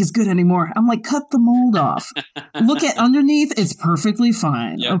 I don't think it's good anymore. I'm like, cut the mold off. Look at underneath. It's perfectly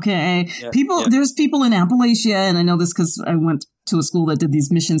fine. Yep. Okay. Yep. There's people in Appalachia, and I know this because I went to a school that did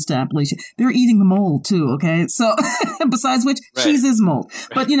these missions to Appalachia. They're eating the mold too. Okay. So besides which, cheese is mold.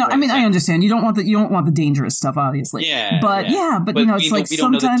 But I understand. You don't want the dangerous stuff, obviously. Yeah. But it's like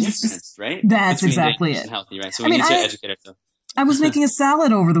sometimes it's just, right? That's exactly it. Healthy, right? So we need to educate ourselves. I was making a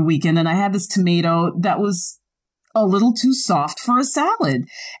salad over the weekend, and I had this tomato that was a little too soft for a salad.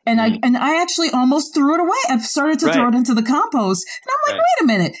 And I actually almost threw it away. I've started to throw it into the compost. And I'm like, wait a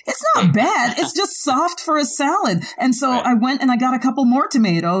minute. It's not bad. It's just soft for a salad. And so I went and I got a couple more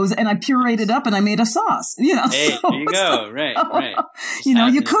tomatoes and I pureed it up and I made a sauce. Hey, there you go. Right.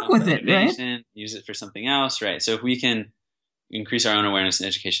 You cook with it, right? Use it for something else, right? So if we can increase our own awareness and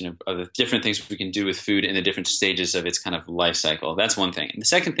education of the different things we can do with food in the different stages of its kind of life cycle, that's one thing. And the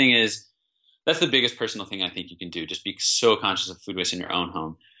second thing is, that's the biggest personal thing I think you can do. Just be so conscious of food waste in your own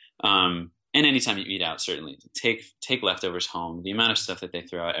home. And anytime you eat out, certainly take leftovers home. The amount of stuff that they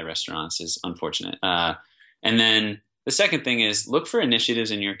throw out at restaurants is unfortunate. And then the second thing is look for initiatives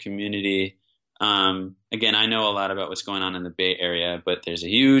in your community. Again, I know a lot about what's going on in the Bay Area, but there's a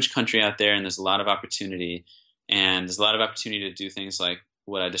huge country out there and there's a lot of opportunity. And there's a lot of opportunity to do things like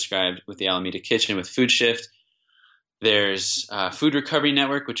what I described with the Alameda Kitchen with Food Shift. There's Food Recovery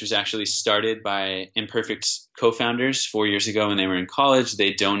Network, which was actually started by Imperfect's co-founders 4 years ago when they were in college.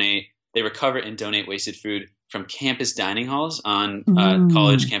 They recover and donate wasted food from campus dining halls on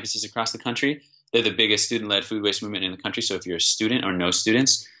college campuses across the country. They're the biggest student-led food waste movement in the country. So if you're a student or know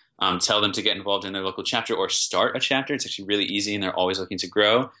students, tell them to get involved in their local chapter or start a chapter. It's actually really easy, and they're always looking to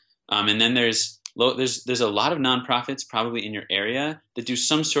grow. And then there's a lot of nonprofits probably in your area that do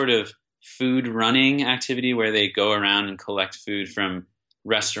some sort of food running activity where they go around and collect food from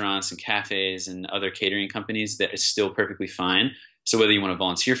restaurants and cafes and other catering companies that is still perfectly fine. So whether you want to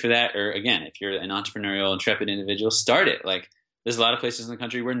volunteer for that, or again, if you're an entrepreneurial, intrepid individual, start it. Like, there's a lot of places in the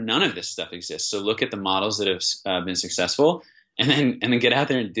country where none of this stuff exists. So look at the models that have been successful and then get out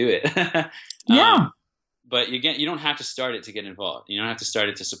there and do it. Yeah. But you don't have to start it to get involved. You don't have to start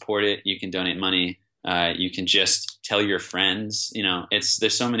it to support it. You can donate money. You can just tell your friends,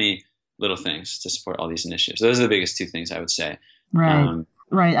 there's so many little things to support all these initiatives. Those are the biggest two things I would say. Right.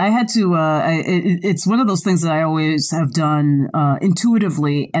 Right. I had to, it's one of those things that I always have done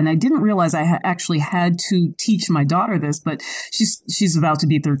intuitively. And I didn't realize I actually had to teach my daughter this, but she's about to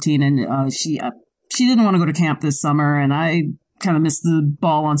be 13 and she didn't want to go to camp this summer. And I kind of missed the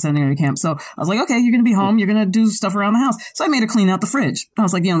ball on sending her to camp. So I was like, okay, you're going to be home. You're going to do stuff around the house. So I made her clean out the fridge. I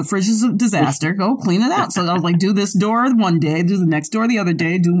was like, the fridge is a disaster. Go clean it out. So I was like, do this door one day, do the next door the other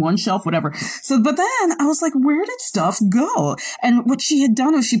day, do one shelf, whatever. So, but then I was like, where did stuff go? And what she had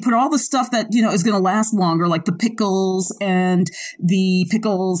done is she put all the stuff that, is going to last longer, like the pickles and the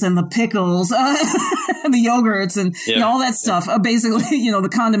yogurts and all that stuff. Basically, the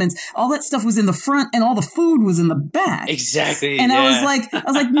condiments, all that stuff was in the front and all the food was in the back. Exactly. And I was like,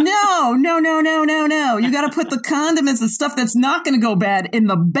 no. You got to put the condiments and stuff that's not going to go bad in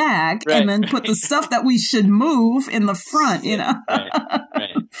the back, and then put the stuff that we should move in the front. Right.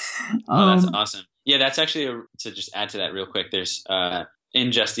 Oh, that's awesome. Yeah, that's actually to just add to that real quick. There's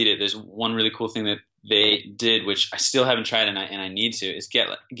in Just Eat It. There's one really cool thing that they did, which I still haven't tried, and I need to, is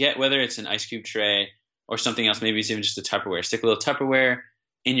get whether it's an ice cube tray or something else. Maybe it's even just a Tupperware. Stick a little Tupperware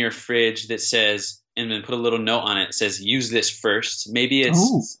in your fridge that says, and then put a little note on it that says, "Use this first." Maybe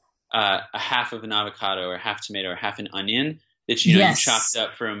it's a half of an avocado or half tomato or half an onion that you chopped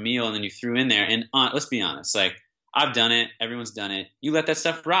up for a meal and then you threw in there. And let's be honest, like, I've done it. Everyone's done it. You let that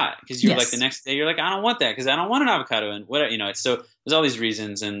stuff rot because you're like the next day you're like, I don't want that because I don't want an avocado and whatever. It's so there's all these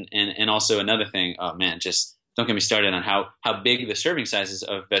reasons and also another thing. Oh man, just don't get me started on how big the serving sizes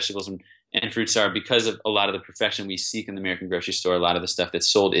of vegetables and fruits are because of a lot of the perfection we seek in the American grocery store. A lot of the stuff that's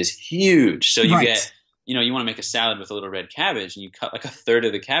sold is huge. So you get, you want to make a salad with a little red cabbage and you cut like a third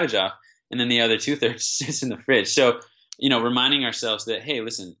of the cabbage off and then the other 2/3 sits in the fridge. So reminding ourselves that, hey,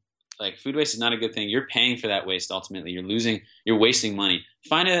 listen. Like, food waste is not a good thing. You're paying for that waste ultimately. You're wasting money.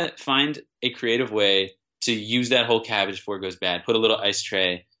 Find a creative way to use that whole cabbage before it goes bad. Put a little ice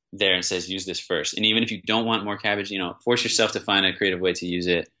tray there and says, use this first. And even if you don't want more cabbage, force yourself to find a creative way to use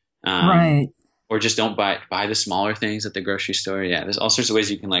it. Right. Or just don't buy the smaller things at the grocery store. Yeah, there's all sorts of ways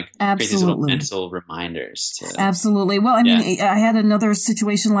you can create these little mental reminders. Absolutely. Well, I mean, I had another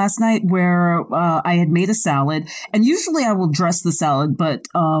situation last night where I had made a salad, and usually I will dress the salad, but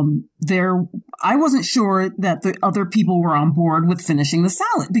I wasn't sure that the other people were on board with finishing the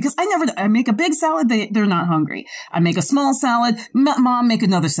salad because I make a big salad, they're not hungry. I make a small salad, mom, make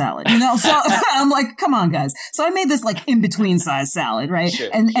another salad. So I'm like, come on, guys. So I made this in between size salad, right? Sure,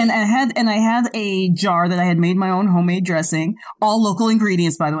 and I had a jar that I had made my own homemade dressing, all local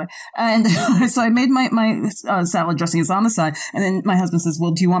ingredients, by the way. And so I made my salad dressing. It's on the side. And then my husband says,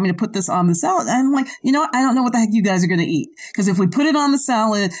 well, do you want me to put this on the salad? And I'm like, I don't know what the heck you guys are going to eat. Because if we put it on the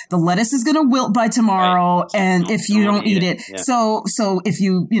salad, the lettuce is going to wilt by tomorrow. Right. And if you don't eat it. Yeah. So if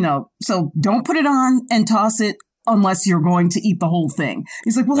so don't put it on and toss it unless you're going to eat the whole thing.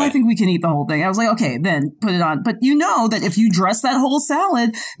 He's like, well, I think we can eat the whole thing. I was like, okay, then put it on. But that if you dress that whole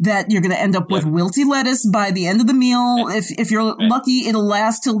salad, that you're going to end up with wilty lettuce by the end of the meal. If you're lucky, it'll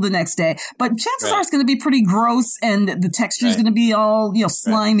last till the next day. But chances are it's going to be pretty gross and the texture is going to be all,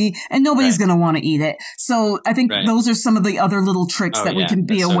 slimy and nobody's going to want to eat it. So I think those are some of the other little tricks that we can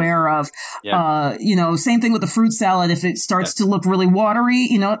be aware of. Yeah. Same thing with the fruit salad. If it starts to look really watery,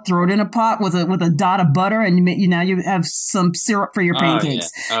 throw it in a pot with a dot of butter and now you have some syrup for your pancakes.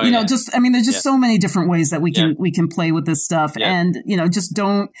 There's just so many different ways that we can play with this stuff. Yeah. And, just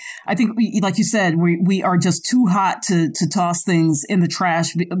don't, I think like you said, we are just too hot to toss things in the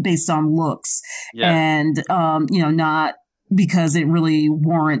trash based on looks and, not because it really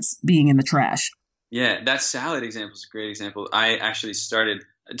warrants being in the trash. Yeah. That salad example is a great example. I actually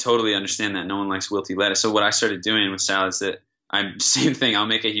totally understand that no one likes wilty lettuce. So what I started doing with salads same thing. I'll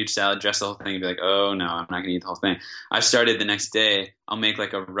make a huge salad, dress the whole thing, and be like, oh no, I'm not going to eat the whole thing. I've started the next day, I'll make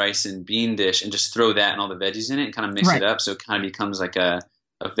like a rice and bean dish and just throw that and all the veggies in it and kind of mix it up so it kind of becomes like a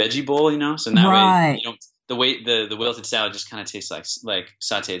veggie bowl, So that way you don't, the wilted salad just kind of tastes like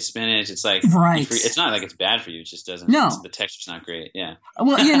sauteed spinach. It's like it's not like it's bad for you. It just doesn't. No, the texture's not great. Yeah.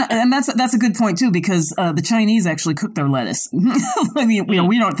 Well, and that's a good point too because the Chinese actually cook their lettuce. I mean,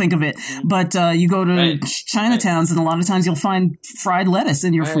 we don't think of it, but you go to Chinatowns and a lot of times you'll find fried lettuce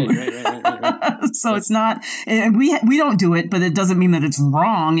in your food. Right. So it's not. We don't do it, but it doesn't mean that it's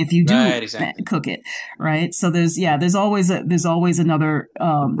wrong if you do cook it. Right. So there's always another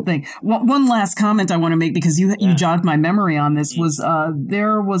thing. One last comment I want to make. Because you jogged my memory on this was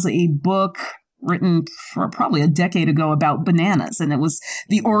there was a book written for probably a decade ago about bananas, and it was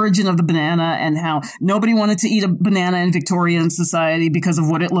the origin of the banana and how nobody wanted to eat a banana in Victorian society because of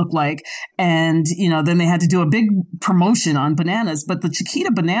what it looked like, and then they had to do a big promotion on bananas. But the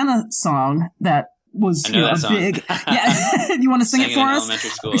Chiquita Banana song that was big. Yeah, you want to sing it for us? Elementary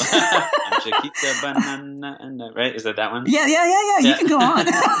school. I'm Chiquita Banana, right? Is that one? Yeah. You can go on.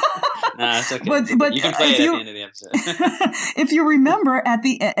 No, it's okay. But you can play it at the end of the episode. If you remember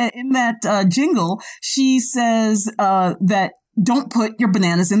in that jingle, she says that don't put your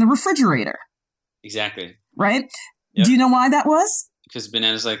bananas in the refrigerator. Exactly. Right? Yep. Do you know why that was? Because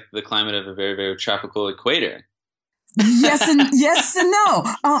bananas like the climate of a very, very tropical equator. Yes and no.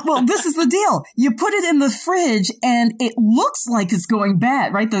 Well, this is the deal. You put it in the fridge and it looks like it's going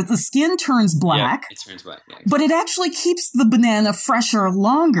bad, right? The skin turns black. Yeah, it turns black. Yeah, exactly. But it actually keeps the banana fresher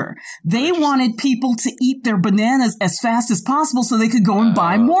longer. They wanted people to eat their bananas as fast as possible so they could go and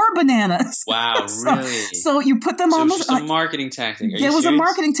buy more bananas. Wow, really? So you put them on the... It was just a marketing tactic. It was a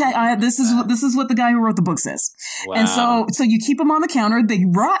marketing tactic. This is what the guy who wrote the book says. Wow. And so you keep them on the counter. They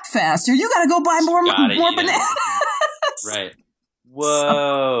rot faster. You got to go buy more bananas. Right.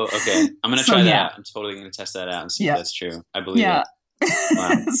 Whoa. Okay. I'm going to try that yeah. out. I'm totally going to test that out and see Yeah. if that's true. I believe Yeah. it.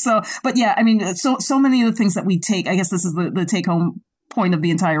 Wow. But yeah, I mean, so many of the things that we take, I guess this is the take home point of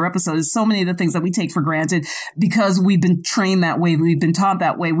the entire episode, is so many of the things that we take for granted because we've been trained that way. We've been taught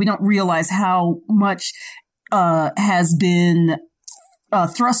that way. We don't realize how much has been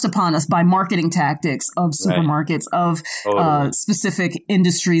thrust upon us by marketing tactics of supermarkets, of specific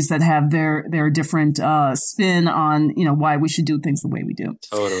industries that have their different spin on, why we should do things the way we do.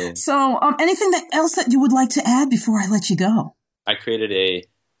 Totally. So anything else that you would like to add before I let you go? I created a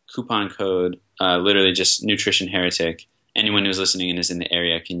coupon code, literally just Nutrition Heretic. Anyone who's listening and is in the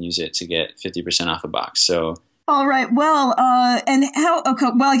area can use it to get 50% off a box. So. All right. Well, and how? Okay.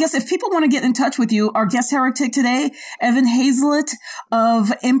 Well, I guess if people want to get in touch with you, our guest heretic today, Evan Hazlett of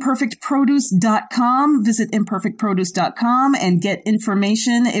imperfectproduce.com. Visit imperfectproduce.com and get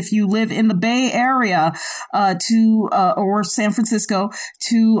information if you live in the Bay Area, or San Francisco,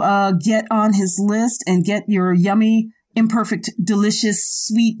 to get on his list and get your yummy, imperfect, delicious,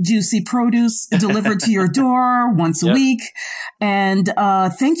 sweet, juicy produce delivered to your door once a week. And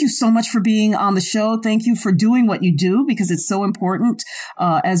thank you so much for being on the show. Thank you for doing what you do, because it's so important,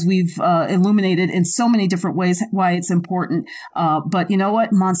 as we've illuminated in so many different ways why it's important. But you know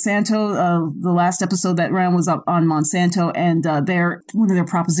what? Monsanto, the last episode that ran was up on Monsanto, and one of their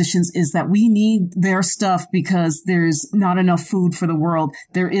propositions is that we need their stuff because there's not enough food for the world.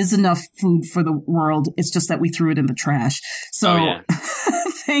 There is enough food for the world. It's just that we threw it in the trash. So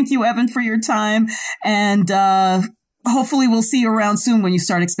thank you, Evan, for your time. And hopefully we'll see you around soon when you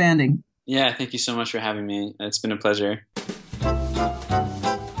start expanding. Yeah, thank you so much for having me. It's been a pleasure.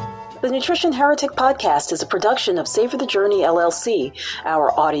 The Nutrition Heretic podcast is a production of Savor the Journey, LLC.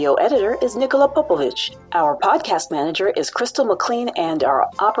 Our audio editor is Nikola Popovich. Our podcast manager is Crystal McLean, and our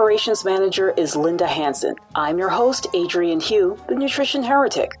operations manager is Linda Hansen. I'm your host, Adrian Hugh, the Nutrition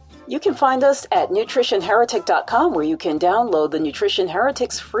Heretic. You can find us at nutritionheretic.com, where you can download the Nutrition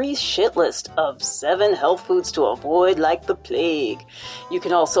Heretic's free shit list of 7 health foods to avoid like the plague. You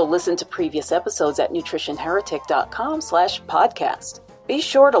can also listen to previous episodes at nutritionheretic.com/podcast. Be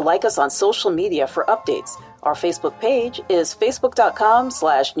sure to like us on social media for updates. Our Facebook page is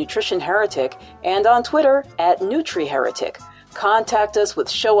facebook.com/nutritionheretic and on Twitter at NutriHeretic. Contact us with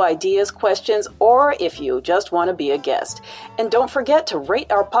show ideas, questions, or if you just want to be a guest. And don't forget to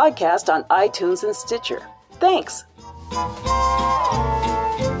rate our podcast on iTunes and Stitcher. Thanks.